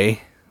segue,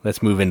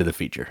 let's move into the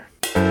feature.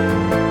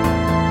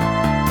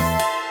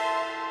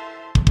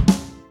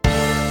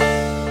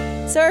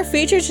 So our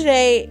feature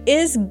today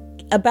is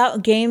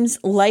about games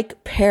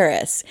like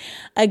Paris,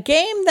 a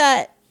game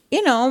that,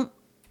 it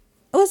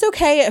was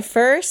okay at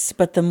first,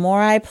 but the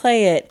more I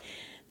play it,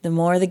 the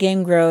more the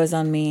game grows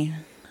on me,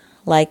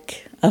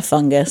 like a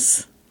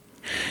fungus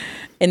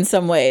in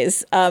some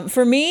ways.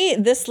 For me,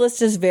 this list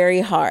is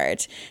very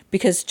hard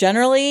because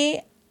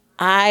generally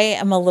I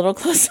am a little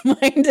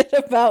close-minded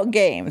about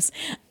games.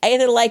 I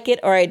either like it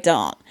or I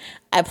don't.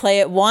 I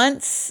play it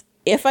once,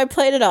 if I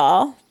played it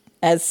all,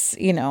 as,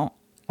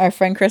 our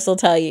friend Chris will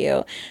tell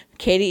you.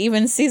 Katie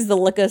even sees the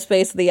look of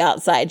space on the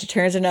outside. She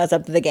turns her nose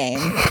up to the game.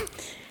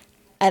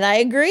 And I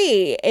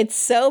agree. It's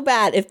so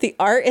bad. If the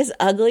art is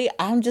ugly,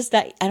 I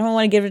don't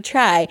want to give it a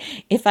try.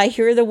 If I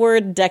hear the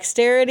word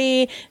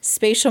dexterity,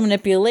 spatial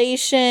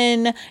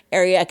manipulation,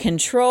 area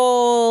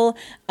control,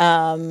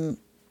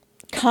 combat,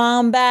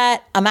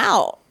 I'm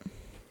out.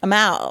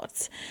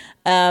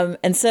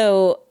 And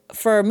so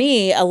for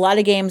me, a lot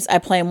of games, I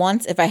play them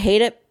once. If I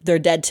hate it, they're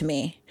dead to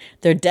me.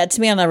 I'll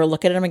never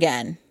look at them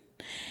again.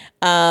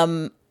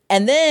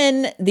 And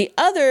then the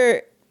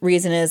other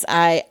reason is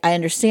I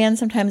understand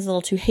sometimes a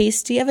little too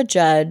hasty of a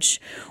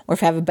judge, or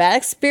if I have a bad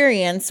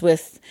experience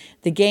with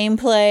the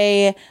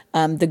gameplay,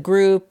 the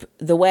group,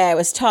 the way I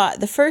was taught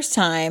the first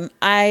time,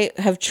 I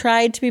have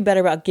tried to be better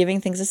about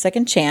giving things a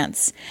second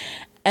chance.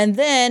 And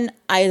then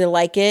I either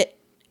like it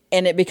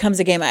and it becomes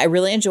a game I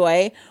really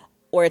enjoy,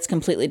 or it's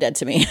completely dead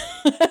to me.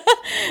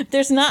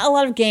 There's not a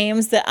lot of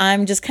games that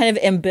I'm just kind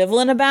of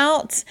ambivalent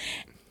about,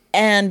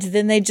 and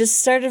then they just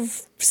sort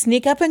of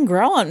sneak up and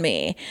grow on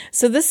me.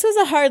 So this was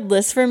a hard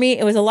list for me.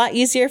 It was a lot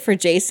easier for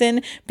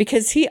Jason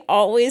because he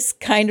always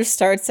kind of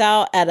starts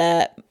out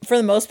at for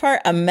the most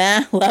part, a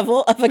meh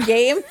level of a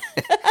game.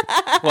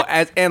 Well,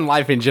 and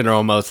life in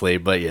general mostly,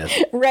 but yes.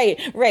 Right.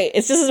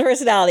 It's just his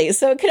personality.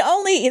 So it could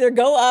only either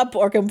go up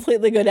or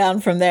completely go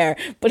down from there.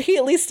 But he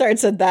at least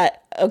starts at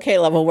that okay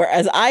level,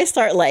 whereas I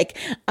start like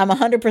I'm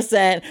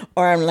 100%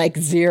 or I'm like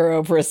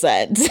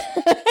 0%.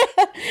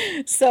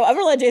 So I'm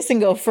going to let Jason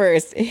go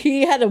first.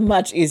 He had a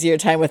much easier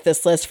time with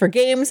this list for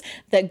games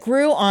that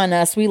grew on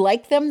us. We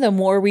like them the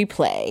more we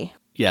play.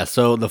 Yeah,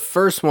 so the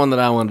first one that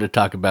I wanted to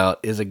talk about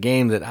is a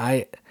game that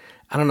I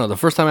don't know, the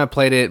first time I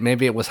played it,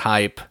 maybe it was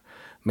hype.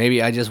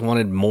 Maybe I just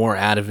wanted more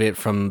out of it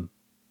from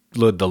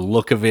the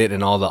look of it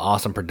and all the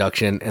awesome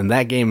production, and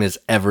that game is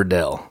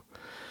Everdell.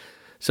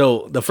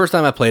 So the first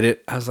time I played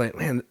it, I was like,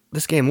 man,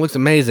 this game looks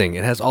amazing.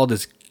 It has all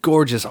this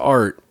gorgeous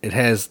art. It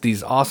has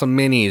these awesome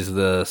minis,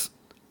 the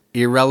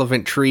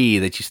irrelevant tree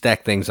that you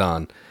stack things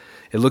on.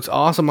 It looks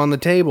awesome on the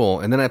table.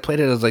 And then I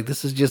played it, I was like,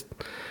 this is just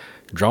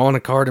drawing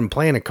a card and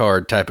playing a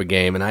card type of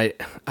game. And I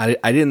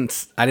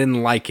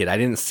didn't like it. I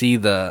didn't see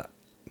the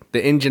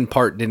engine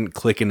part didn't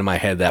click into my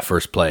head that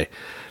first play.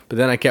 But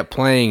then I kept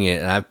playing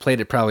it, and I've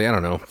played it probably,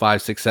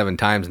 5, 6, 7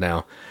 times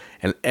now.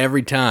 And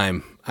every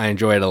time I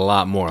enjoy it a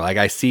lot more. Like,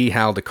 I see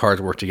how the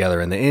cards work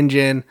together in the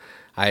engine.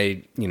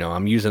 I'm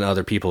using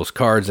other people's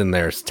cards in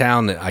their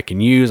town that I can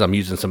use. I'm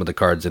using some of the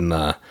cards in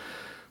the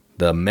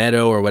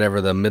meadow or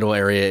whatever the middle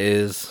area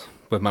is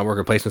with my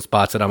worker placement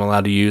spots that I'm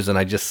allowed to use. And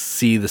I just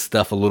see the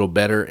stuff a little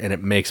better, and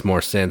it makes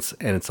more sense,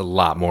 and it's a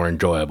lot more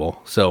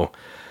enjoyable. So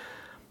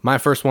my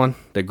first one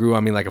that grew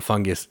on me like a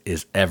fungus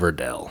is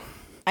Everdell.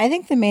 I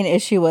think the main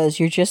issue was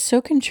you're just so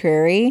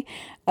contrary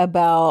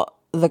about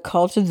the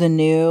cult of the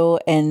new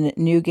and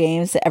new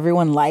games that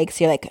everyone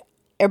likes. You're like,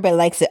 everybody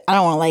likes it. I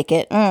don't want to like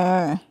it.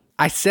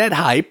 I said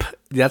hype.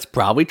 That's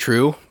probably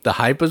true. The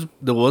hype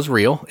was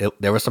real.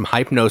 There was some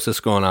hypnosis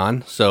going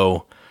on.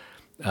 So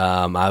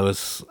I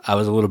was a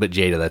little bit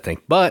jaded, I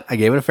think. But I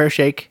gave it a fair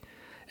shake.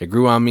 It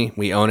grew on me.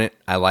 We own it.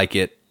 I like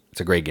it.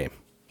 It's a great game.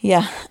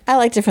 Yeah, I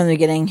liked it from the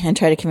beginning and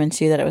tried to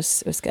convince you that it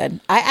was good.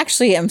 I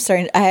actually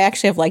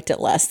have liked it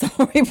less the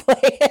more we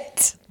play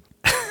it.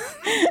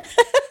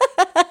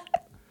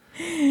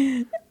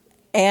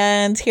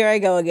 And here I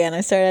go again.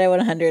 I started at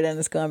 100 and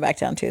it's going back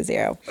down to a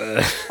 0.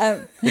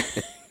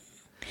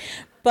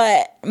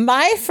 But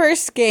my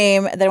first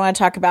game that I want to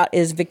talk about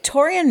is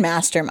Victorian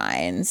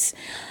Masterminds.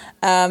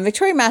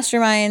 Victorian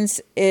Masterminds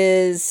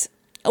is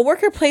a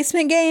worker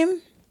placement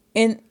game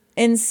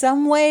in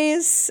some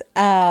ways,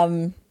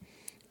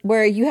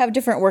 where you have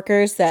different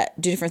workers that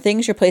do different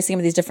things. You're placing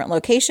them in these different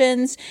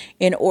locations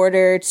in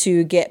order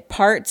to get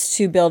parts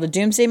to build a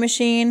doomsday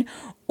machine,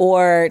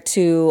 or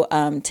to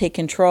take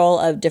control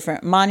of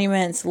different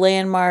monuments,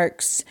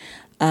 landmarks.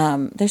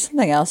 There's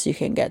something else you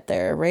can get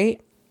there,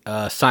 right?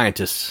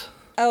 Scientists.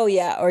 Oh,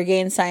 yeah, or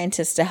gain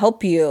scientists to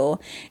help you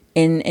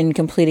in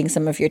completing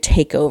some of your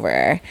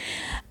takeover.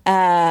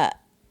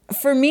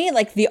 For me,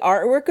 like, the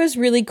artwork was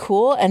really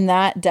cool, and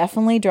that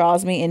definitely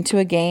draws me into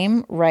a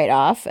game right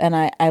off, and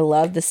I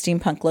love the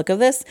steampunk look of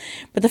this.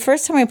 But the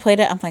first time I played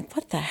it, I'm like,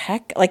 what the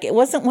heck? Like, it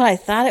wasn't what I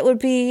thought it would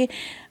be.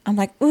 I'm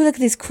like, ooh, look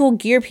at these cool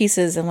gear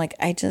pieces. I'm like,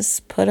 I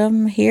just put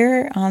them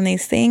here on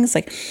these things.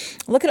 Like,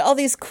 look at all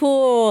these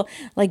cool,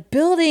 like,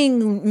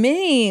 building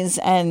minis,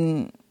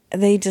 and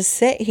they just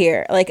sit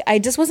here. Like, I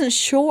just wasn't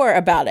sure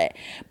about it.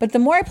 But the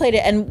more I played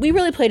it, and we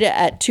really played it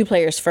at 2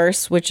 players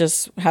first, which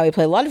is how we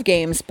play a lot of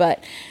games,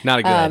 but not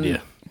a good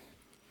idea.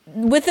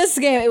 With this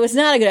game, it was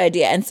not a good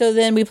idea. And so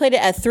then we played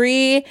it at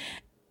 3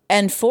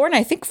 and 4, and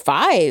I think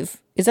 5.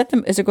 Is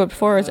it go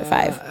 4 or is it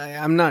 5?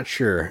 I'm not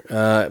sure.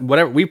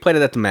 Whatever, we played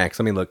it at the max.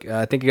 Let me look.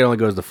 I think it only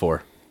goes to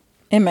 4.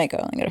 It might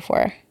only go to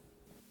 4.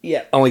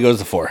 Yeah, only goes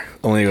to 4.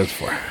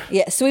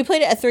 Yeah, so we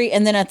played it at 3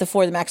 and then at the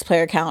 4, the max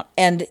player count,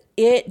 and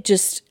it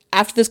just,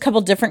 after those couple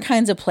different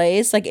kinds of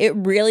plays, like, it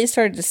really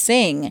started to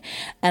sing,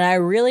 and I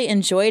really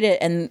enjoyed it.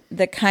 And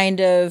the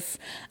kind of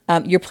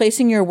you're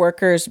placing your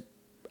workers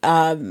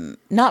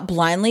not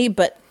blindly,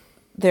 but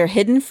they're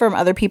hidden from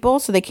other people,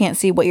 so they can't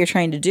see what you're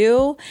trying to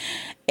do.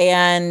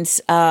 And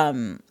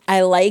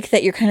I like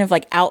that you're kind of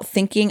like out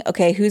thinking,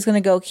 okay, who's going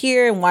to go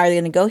here, and why are they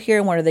going to go here,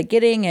 and what are they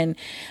getting? And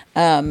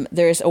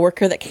there's a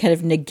worker that can kind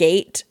of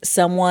negate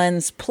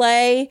someone's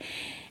play,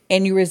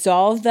 and you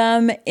resolve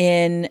them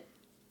in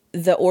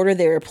the order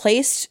they were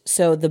placed.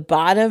 So the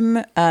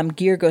bottom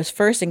gear goes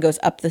first and goes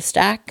up the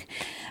stack.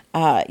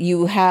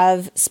 You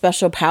have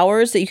special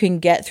powers that you can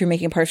get through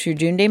making parts of your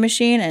Doomsday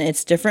machine, and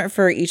it's different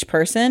for each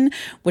person,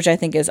 which I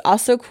think is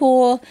also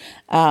cool.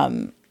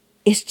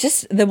 it's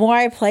just the more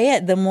I play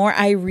it, the more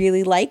I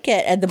really like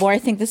it, and the more I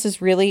think this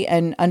is really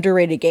an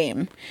underrated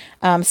game.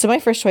 So my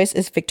first choice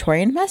is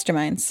Victorian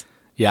Masterminds.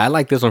 Yeah, I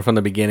like this one from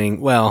the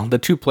beginning. Well, the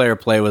 2-player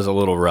play was a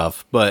little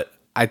rough, but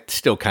I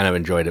still kind of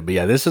enjoyed it. But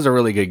yeah, this is a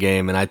really good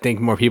game, and I think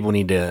more people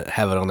need to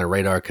have it on their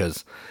radar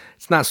because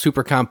it's not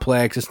super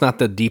complex. It's not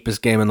the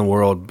deepest game in the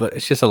world, but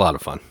it's just a lot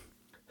of fun.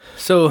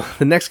 So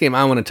the next game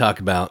I want to talk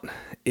about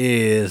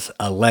is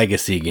a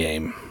legacy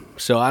game.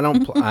 So I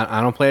don't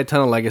play a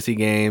ton of legacy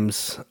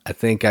games. I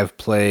think I've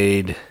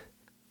played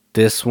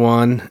this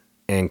one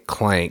and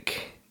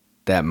Clank.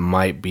 That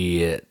might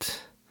be it.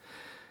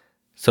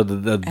 So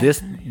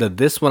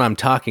this one I'm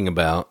talking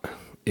about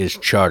is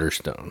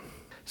Charterstone.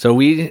 So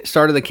we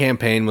started the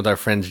campaign with our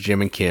friends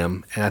Jim and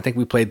Kim, and I think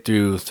we played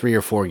through 3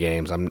 or 4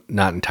 games. I'm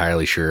not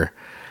entirely sure.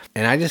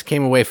 And I just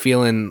came away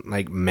feeling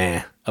like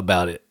meh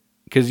about it.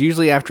 Because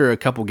usually after a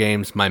couple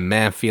games, my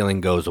meh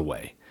feeling goes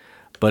away.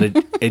 But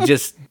it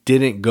just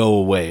didn't go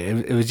away.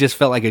 It was just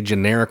felt like a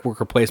generic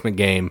worker placement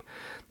game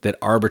that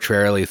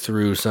arbitrarily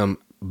threw some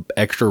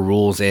extra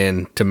rules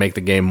in to make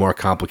the game more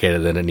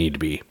complicated than it needed to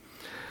be.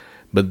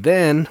 But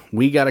then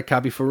we got a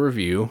copy for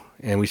review,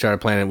 and we started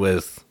playing it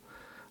with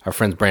our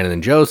friends Brandon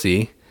and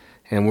Josie,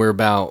 and we're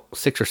about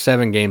 6 or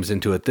 7 games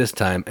into it this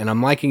time, and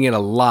I'm liking it a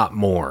lot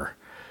more.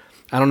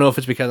 I don't know if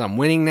it's because I'm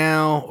winning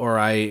now, or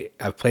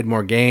I've played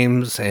more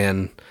games,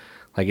 and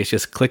like it's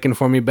just clicking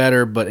for me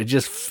better, but it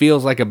just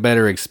feels like a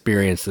better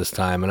experience this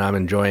time, and I'm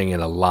enjoying it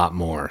a lot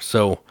more.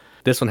 So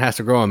this one has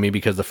to grow on me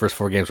because the first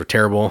 4 games were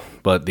terrible,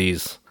 but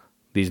these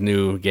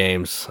new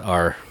games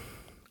are...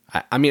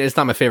 I mean, it's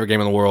not my favorite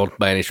game in the world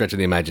by any stretch of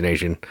the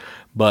imagination,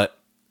 but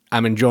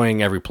I'm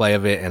enjoying every play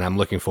of it, and I'm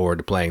looking forward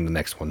to playing the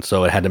next one.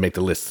 So it had to make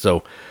the list.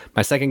 So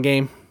my second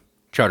game,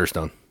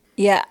 Charterstone.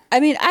 Yeah,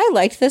 I mean, I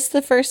liked this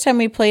the first time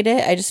we played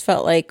it. I just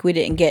felt like we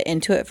didn't get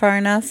into it far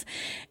enough.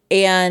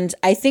 And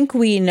I think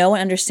we know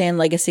and understand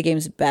legacy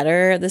games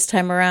better this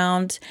time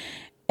around.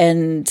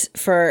 And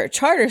for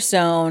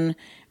Charterstone,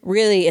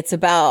 really, it's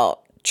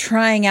about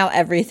trying out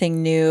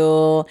everything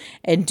new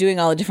and doing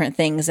all the different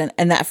things. And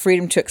that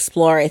freedom to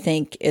explore, I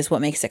think, is what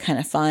makes it kind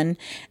of fun.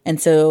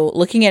 And so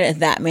looking at it in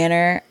that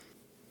manner,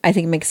 I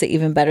think makes it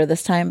even better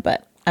this time.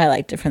 But I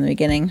liked it from the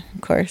beginning,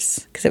 of course,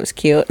 because it was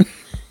cute.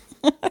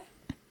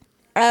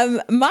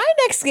 My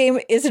next game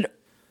is an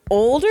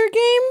older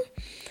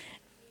game.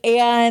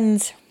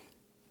 And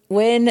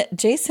when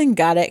Jason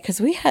got it, because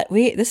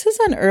this was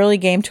an early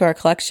game to our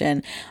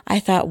collection,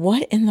 I thought,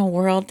 what in the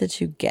world did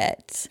you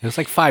get? It was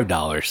like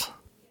 $5.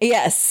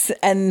 Yes.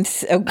 And,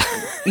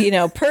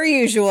 per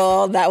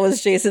usual, that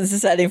was Jason's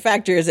deciding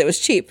factors. It was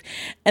cheap.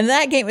 And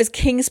that game was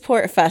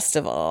Kingsport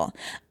Festival.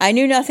 I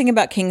knew nothing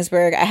about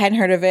Kingsburg. I hadn't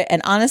heard of it.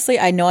 And honestly,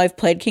 I know I've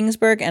played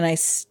Kingsburg and I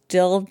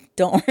still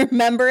don't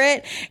remember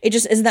it. It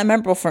just isn't that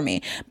memorable for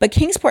me. But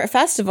Kingsport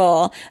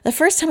Festival, the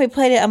first time we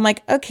played it, I'm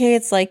like, okay,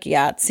 it's like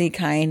Yahtzee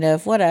kind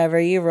of, whatever.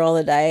 You roll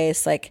the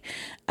dice. Like,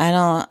 I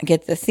don't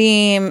get the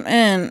theme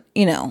and,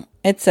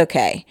 it's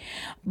okay.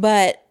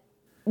 But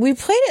we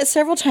played it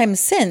several times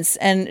since,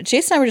 and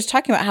Jason and I were just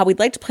talking about how we'd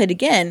like to play it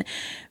again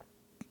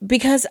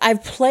because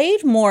I've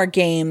played more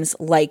games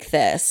like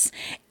this,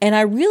 and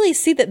I really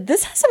see that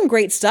this has some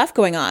great stuff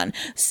going on.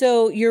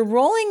 So you're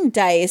rolling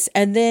dice,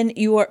 and then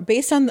you are,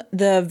 based on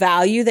the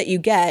value that you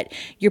get,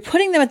 you're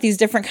putting them at these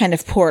different kind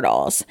of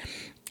portals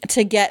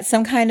to get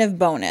some kind of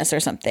bonus or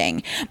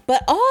something.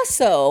 But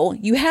also,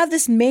 you have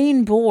this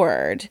main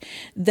board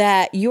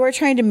that you are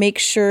trying to make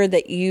sure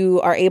that you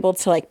are able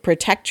to like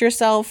protect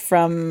yourself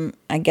from,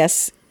 I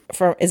guess,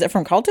 is it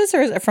from cultists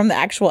or is it from the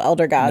actual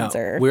elder gods?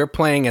 No, we're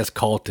playing as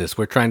cultists.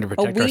 We're trying to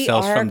protect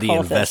ourselves from the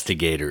cultists.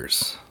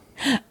 investigators.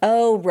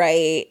 Oh,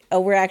 right. Oh,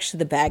 we're actually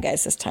the bad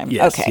guys this time.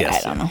 Yes, okay,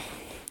 yes. I don't know.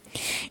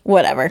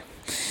 Whatever.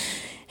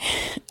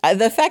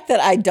 The fact that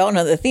I don't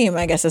know the theme,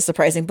 I guess, is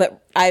surprising.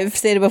 But I've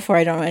stated before,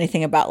 I don't know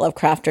anything about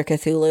Lovecraft or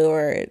Cthulhu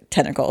or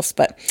tentacles.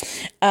 But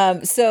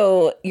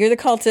so you're the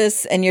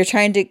cultists and you're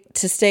trying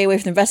to stay away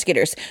from the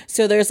investigators.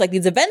 So there's like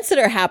these events that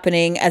are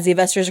happening as the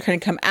investigators are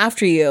trying to come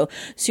after you.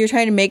 So you're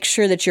trying to make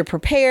sure that you're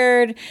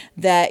prepared,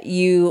 that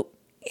you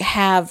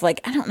have like,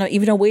 I don't know,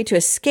 even a way to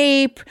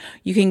escape.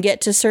 You can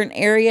get to certain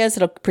areas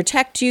that'll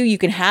protect you. You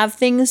can have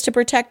things to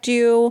protect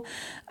you.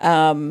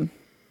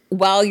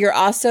 While you're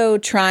also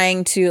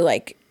trying to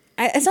like,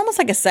 it's almost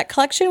like a set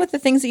collection with the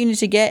things that you need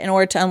to get in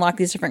order to unlock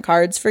these different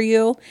cards for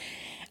you.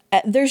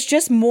 There's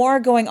just more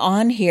going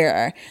on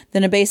here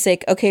than a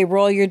basic, okay,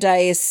 roll your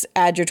dice,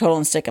 add your total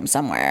and stick them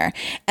somewhere.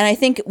 And I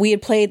think we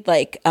had played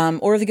like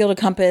Order of the Gilded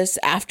Compass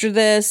after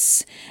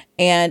this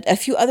and a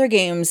few other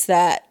games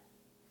that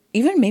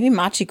even maybe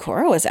Machi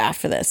Koro was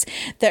after this,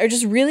 that are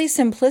just really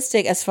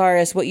simplistic as far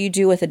as what you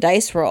do with a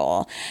dice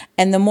roll.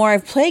 And the more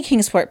I've played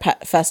Kingsport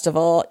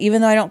Festival,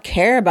 even though I don't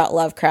care about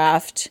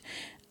Lovecraft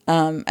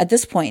at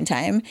this point in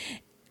time,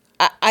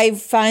 I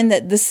find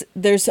that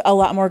there's a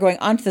lot more going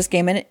on to this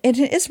game, and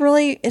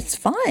it's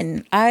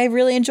fun. I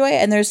really enjoy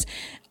it, and there's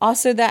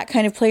Also, that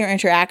kind of player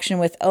interaction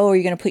with, oh, are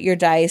you going to put your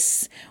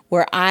dice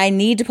where I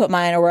need to put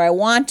mine or where I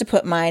want to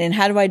put mine? And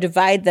how do I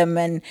divide them?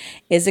 And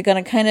is it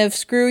going to kind of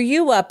screw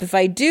you up if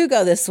I do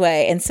go this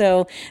way? And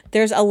so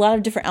there's a lot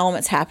of different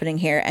elements happening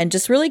here. And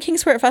just really,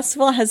 Kingsport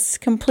Festival has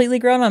completely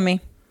grown on me.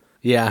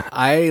 Yeah,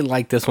 I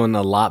like this one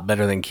a lot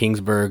better than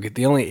Kingsburg.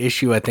 The only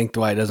issue I think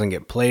why it doesn't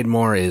get played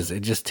more is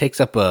it just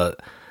takes up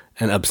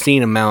an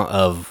obscene amount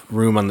of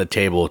room on the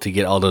table to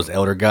get all those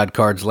Elder God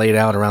cards laid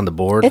out around the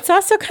board. It's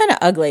also kind of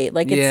ugly.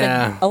 Like, it's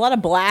like a lot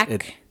of black.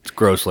 It's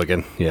gross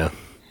looking, yeah.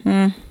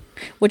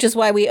 Which is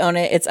why we own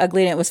it. It's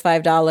ugly and it was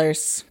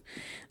 $5.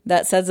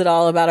 That says it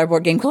all about our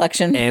board game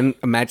collection. And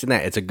imagine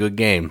that. It's a good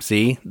game.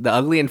 See? The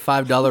ugly and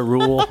 $5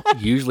 rule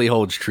usually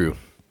holds true.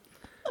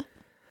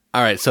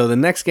 All right, so the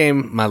next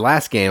game, my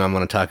last game I'm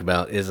going to talk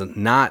about is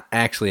not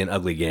actually an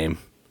ugly game.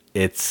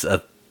 It's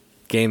a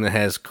game that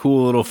has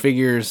cool little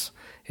figures.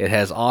 It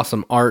has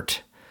awesome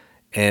art,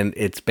 and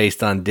it's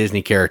based on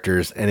Disney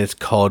characters, and it's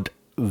called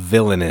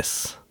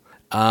Villainous.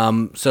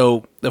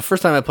 So the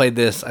first time I played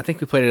this, I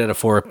think we played it at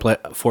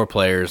four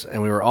players,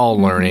 and we were all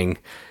learning,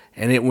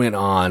 and it went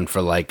on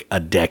for like a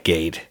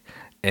decade,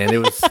 and it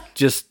was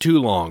just too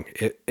long.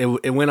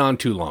 It went on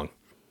too long.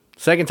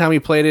 Second time we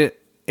played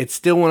it, it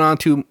still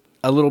went on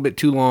a little bit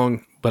too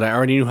long, but I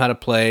already knew how to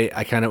play.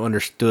 I kind of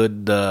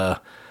understood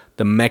the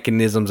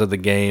mechanisms of the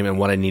game and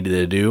what I needed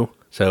to do,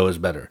 so it was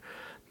better.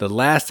 The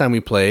last time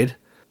we played,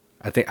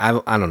 I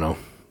don't know.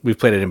 We've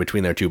played it in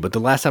between there too, but the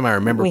last time I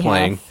remember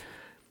playing,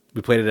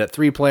 we played it at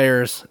 3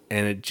 players,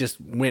 and it just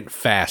went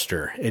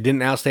faster. It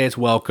didn't outstay its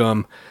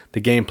welcome.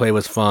 The gameplay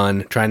was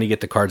fun. Trying to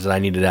get the cards that I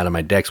needed out of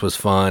my decks was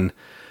fun.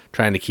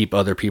 Trying to keep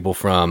other people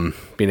from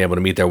being able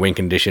to meet their win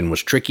condition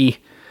was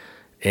tricky,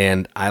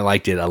 and I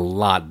liked it a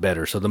lot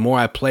better. So the more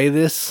I play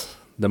this,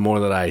 the more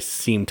that I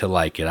seem to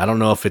like it. I don't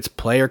know if it's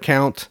player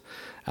count.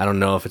 I don't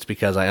know if it's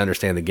because I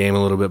understand the game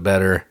a little bit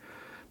better,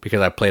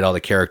 because I played all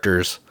the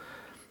characters.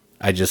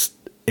 It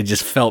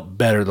just felt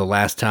better the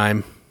last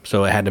time,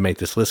 so I had to make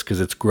this list because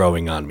it's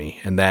growing on me,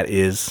 and that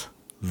is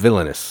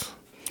Villainous.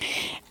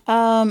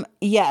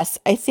 Yes,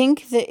 I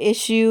think the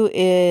issue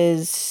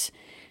is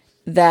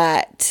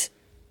that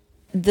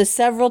the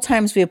several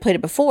times we have played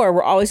it before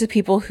were always with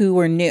people who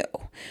were new.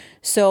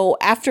 So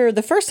after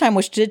the first time,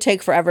 which did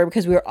take forever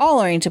because we were all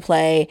learning to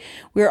play,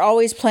 we were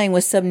always playing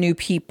with some new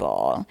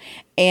people.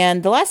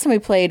 And the last time we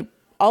played,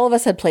 all of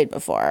us had played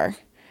before.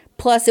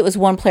 Plus, it was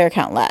 1 player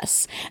count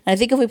less. And I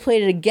think if we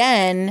played it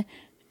again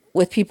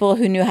with people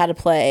who knew how to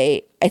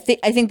play, I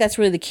think that's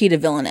really the key to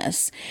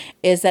Villainous,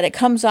 is that it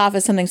comes off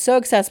as something so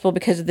accessible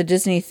because of the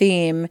Disney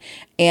theme,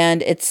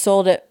 and it's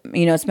sold at,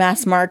 it's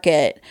mass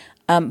market,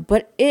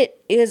 but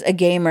it is a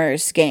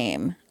gamer's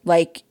game.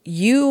 Like,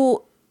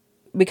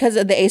 because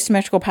of the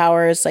asymmetrical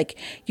powers, like,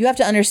 you have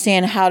to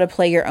understand how to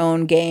play your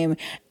own game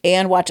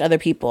and watch other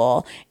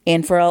people.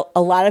 And for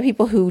a lot of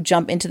people who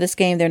jump into this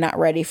game, they're not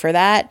ready for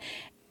that.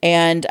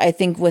 And I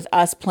think with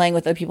us playing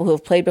with other people who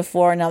have played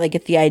before, now they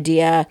get the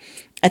idea,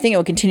 I think it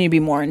will continue to be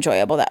more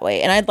enjoyable that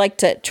way. And I'd like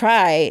to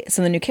try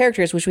some of the new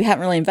characters, which we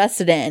haven't really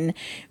invested in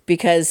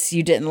because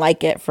you didn't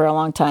like it for a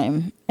long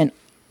time. And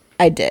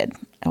I did,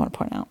 I want to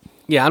point out.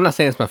 Yeah, I'm not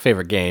saying it's my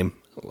favorite game.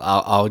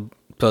 I'll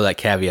throw that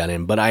caveat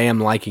in, but I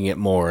am liking it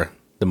more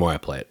the more I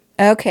play it.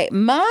 Okay,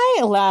 my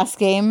last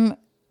game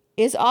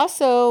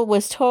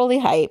was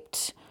totally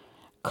hyped.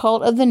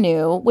 Cult of the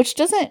New, which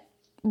doesn't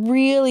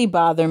really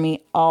bother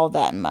me all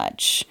that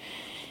much.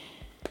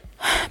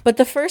 But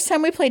the first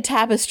time we played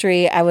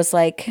Tapestry, I was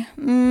like,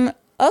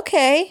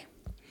 okay.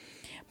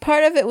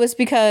 Part of it was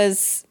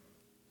because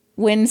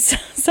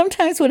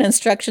sometimes when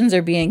instructions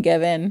are being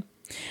given,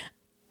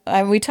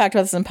 we talked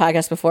about this in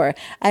podcasts before,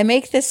 I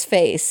make this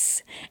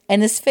face,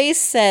 and this face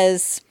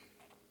says,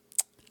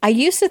 I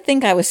used to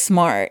think I was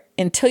smart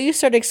until you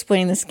started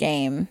explaining this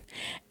game.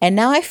 And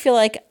now I feel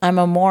like I'm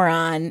a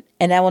moron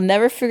and I will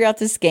never figure out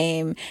this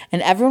game.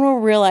 And everyone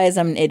will realize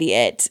I'm an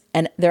idiot.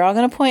 And they're all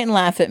going to point and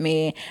laugh at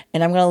me.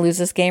 And I'm going to lose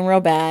this game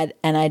real bad.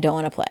 And I don't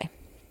want to play.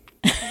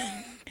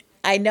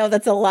 I know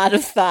that's a lot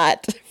of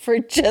thought for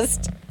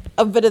just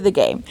a bit of the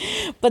game.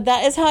 But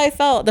that is how I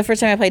felt the first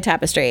time I played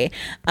Tapestry.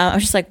 I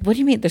was just like, what do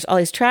you mean? There's all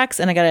these tracks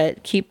and I got to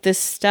keep this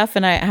stuff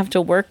and I have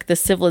to work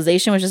this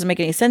civilization, which doesn't make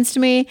any sense to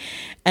me.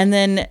 And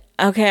then,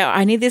 okay,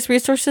 I need these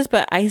resources,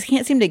 but I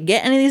can't seem to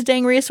get any of these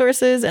dang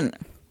resources. And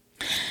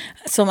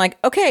so I'm like,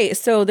 okay,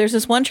 so there's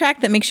this one track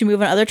that makes you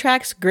move on other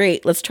tracks.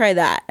 Great, let's try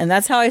that. And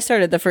that's how I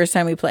started the first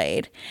time we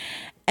played.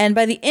 And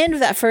by the end of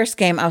that first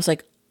game, I was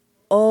like,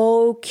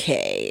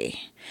 okay,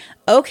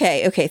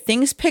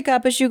 things pick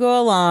up as you go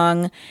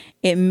along.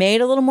 It made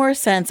a little more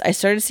sense. I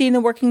started seeing the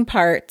working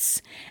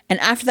parts. And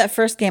after that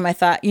first game, I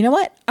thought, you know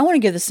what? I want to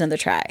give this another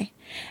try.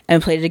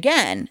 And I played it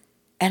again.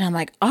 And I'm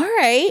like, all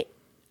right,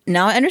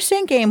 now I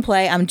understand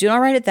gameplay. I'm doing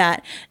all right at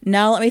that.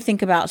 Now let me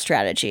think about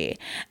strategy.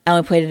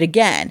 And we played it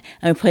again.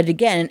 And we played it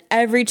again. And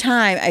every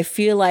time I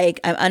feel like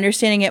I'm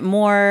understanding it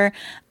more.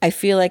 I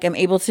feel like I'm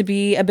able to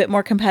be a bit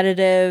more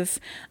competitive.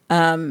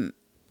 I'm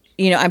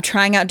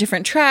trying out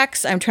different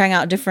tracks. I'm trying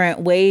out different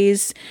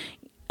ways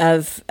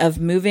of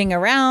moving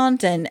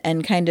around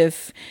and kind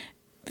of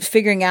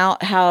figuring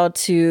out how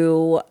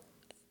to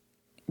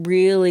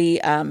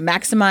really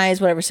maximize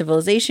whatever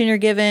civilization you're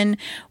given.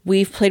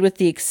 We've played with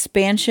the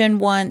expansion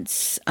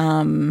once.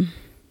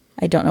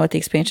 I don't know what the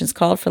expansion's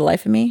called for the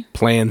life of me.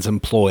 Plans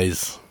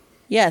Employs.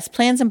 Yes,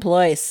 Plans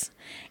Employs.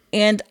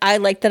 And I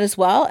like that as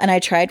well. And I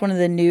tried one of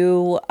the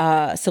new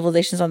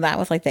civilizations on that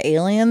with like the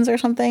aliens or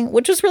something,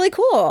 which was really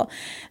cool.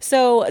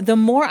 So the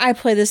more I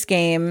play this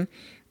game,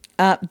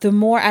 the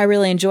more I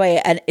really enjoy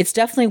it. And it's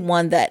definitely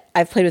one that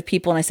I've played with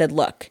people and I said,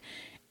 look,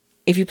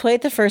 if you play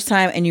it the first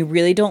time and you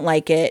really don't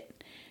like it,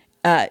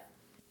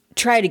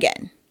 try it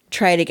again.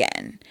 Try it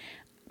again.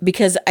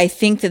 Because I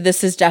think that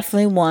this is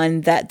definitely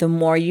one that the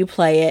more you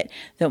play it,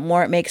 the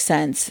more it makes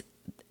sense.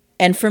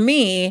 And for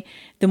me,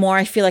 the more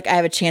I feel like I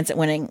have a chance at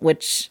winning,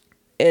 which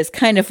is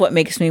kind of what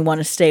makes me want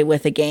to stay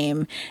with a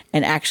game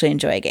and actually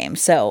enjoy a game.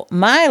 So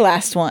my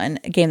last one,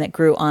 a game that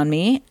grew on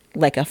me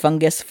like a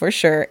fungus for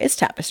sure, is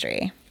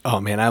Tapestry. Oh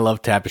man, I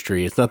love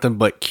Tapestry. It's nothing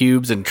but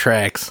cubes and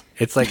tracks.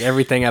 It's like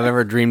everything I've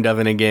ever dreamed of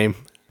in a game.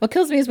 What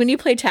kills me is when you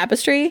play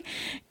Tapestry,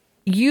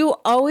 you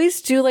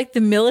always do like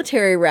the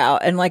military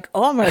route and like,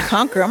 oh, I'm going to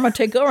conquer. I'm going to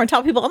take over and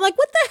tell people. I'm like,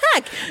 what the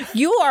heck?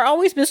 You are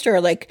always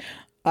Mr. Like,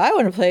 I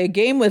want to play a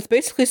game with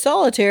basically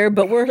solitaire,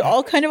 but we're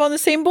all kind of on the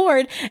same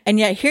board. And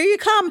yet here you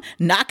come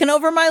knocking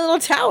over my little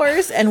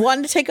towers and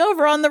wanting to take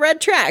over on the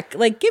red track.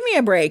 Like, give me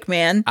a break,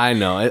 man. I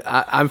know.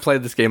 I've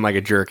played this game like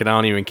a jerk and I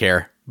don't even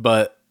care.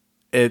 But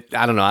I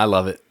don't know. I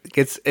love it.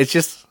 It's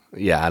just,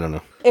 yeah, I don't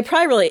know. It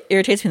probably really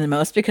irritates me the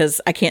most because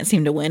I can't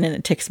seem to win and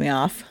it ticks me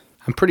off.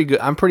 I'm pretty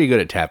good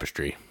at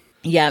Tapestry.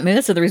 Yeah, maybe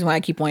that's the reason why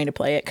I keep wanting to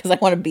play it, because I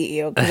want to beat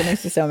you, because it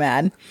makes me so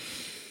mad.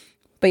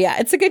 But yeah,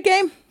 it's a good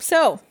game.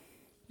 So,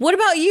 what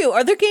about you?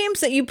 Are there games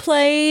that you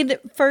played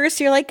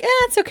first, you're like,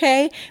 it's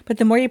okay. But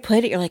the more you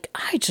played it, you're like,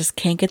 I just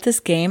can't get this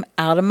game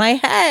out of my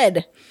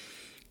head.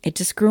 It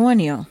just grew on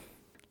you.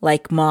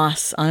 Like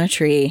moss on a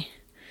tree.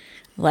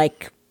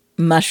 Like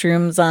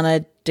mushrooms on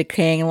a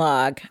decaying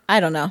log. I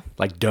don't know.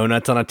 Like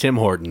donuts on a Tim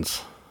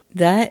Hortons.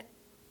 That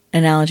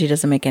analogy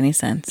doesn't make any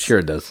sense. Sure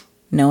it does.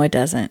 No, it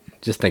doesn't.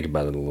 Just think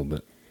about it a little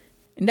bit.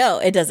 No,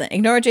 it doesn't.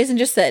 Ignore what Jason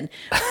just said.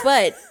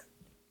 But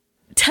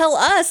tell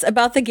us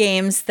about the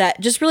games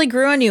that just really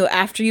grew on you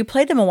after you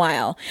played them a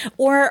while.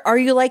 Or are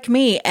you like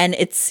me and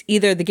it's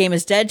either the game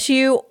is dead to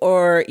you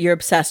or you're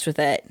obsessed with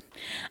it?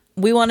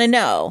 We want to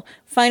know.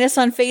 Find us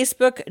on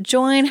Facebook.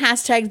 Join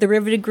hashtag The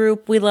Riveted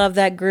Group. We love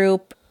that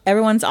group.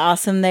 Everyone's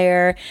awesome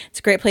there. It's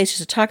a great place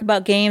just to talk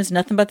about games,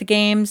 nothing but the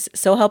games.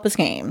 So help us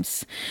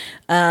games.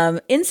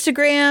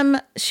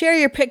 Instagram, share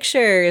your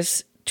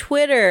pictures.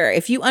 Twitter,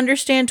 if you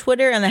understand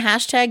Twitter and the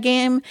hashtag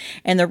game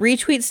and the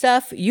retweet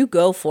stuff, you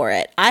go for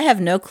it. I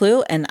have no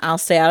clue and I'll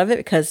stay out of it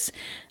because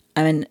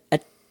I'm a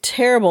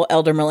terrible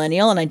elder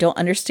millennial and I don't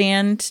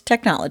understand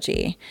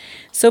technology.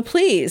 So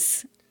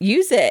please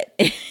use it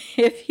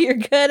if you're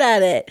good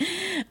at it.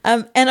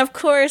 And of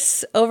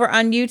course, over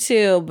on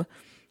YouTube,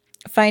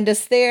 find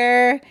us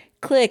there,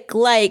 click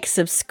like,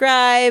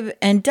 subscribe,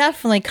 and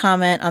definitely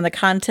comment on the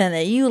content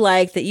that you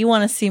like, that you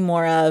want to see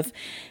more of,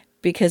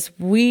 because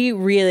we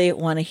really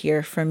want to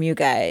hear from you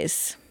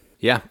guys.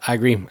 Yeah, I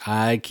agree.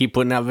 I keep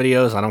putting out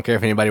videos. I don't care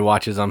if anybody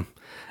watches them.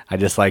 I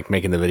just like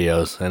making the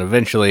videos, and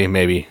eventually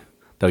maybe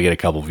they'll get a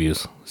couple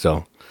views.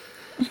 So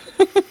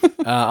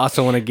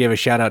also want to give a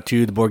shout out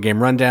to the Board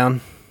Game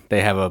Rundown.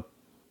 They have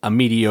a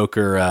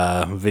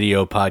mediocre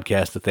video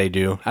podcast that they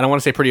do. I don't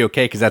want to say pretty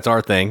okay because that's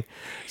our thing.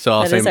 So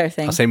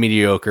I'll say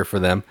mediocre for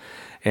them.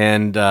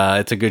 And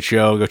it's a good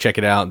show. Go check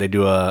it out. They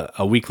do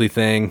a weekly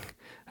thing,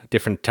 a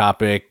different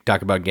topic,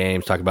 talk about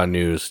games, talk about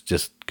news.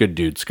 Just good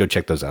dudes. Go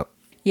check those out.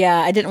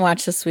 Yeah, I didn't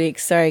watch this week.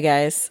 Sorry,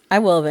 guys. I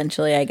will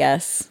eventually, I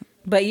guess.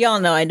 But y'all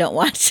know I don't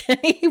watch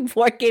any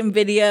board game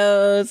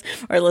videos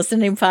or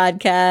listening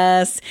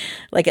podcasts.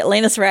 Like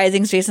Atlantis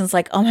Risings, Jason's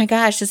like, oh my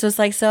gosh, this was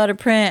like so out of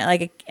print.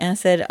 Like, and I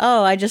said,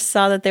 oh, I just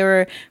saw that there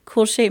were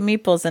cool shaped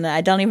meeples in it. I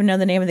don't even know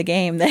the name of the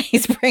game that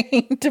he's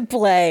bringing to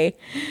play.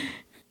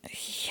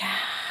 Yeah.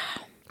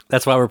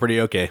 That's why we're pretty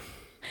okay.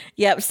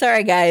 Yep.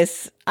 Sorry,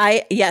 guys.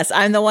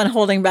 I'm the one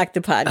holding back the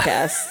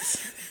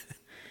podcast.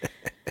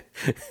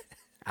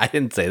 I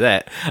didn't say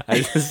that.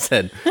 I just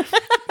said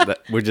that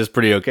we're just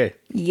pretty okay.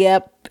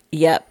 Yep.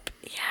 Yeah.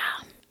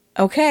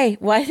 Okay.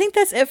 Well, I think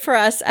that's it for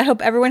us. I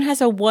hope everyone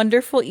has a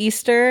wonderful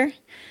Easter,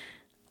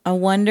 a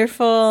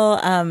wonderful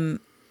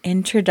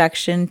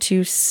introduction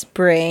to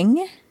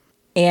spring.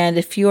 And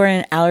if you are in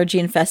an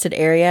allergy-infested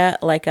area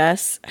like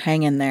us,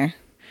 hang in there.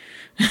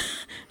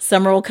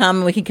 Summer will come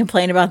and we can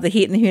complain about the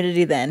heat and the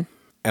humidity then.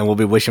 And we'll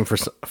be wishing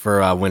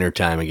for winter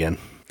time again.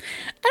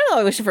 I don't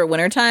know. I wish for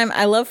wintertime.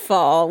 I love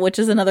fall, which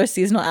is another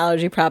seasonal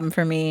allergy problem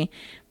for me.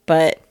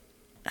 But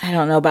I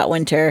don't know about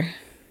winter.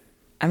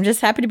 I'm just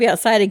happy to be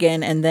outside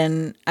again. And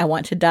then I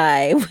want to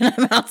die when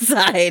I'm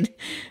outside.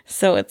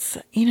 So it's,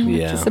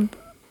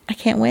 I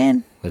can't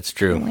win. That's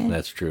true.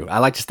 That's true. I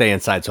like to stay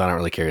inside, so I don't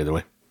really care either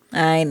way.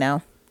 I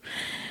know.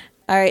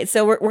 All right.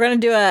 So we're going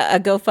to do a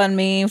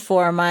GoFundMe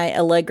for my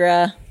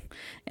Allegra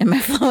and my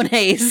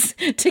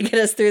Flonase to get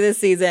us through this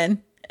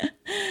season.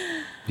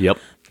 Yep.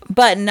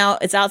 But now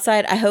it's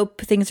outside. I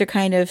hope things are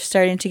kind of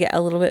starting to get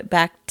a little bit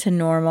back to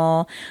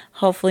normal.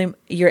 Hopefully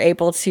you're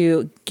able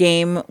to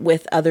game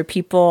with other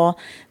people.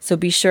 So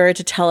be sure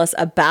to tell us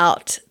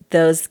about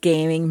those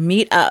gaming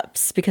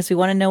meetups because we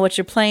want to know what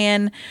you're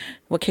playing,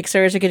 what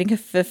Kickstarters are getting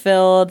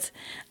fulfilled,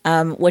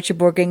 what your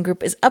board game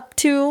group is up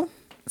to.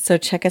 So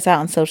check us out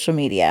on social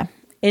media.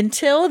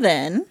 Until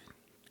then,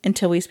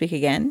 until we speak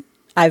again,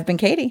 I've been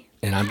Katie.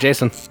 And I'm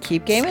Jason.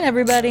 Keep gaming,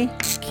 everybody.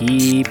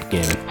 Keep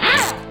gaming.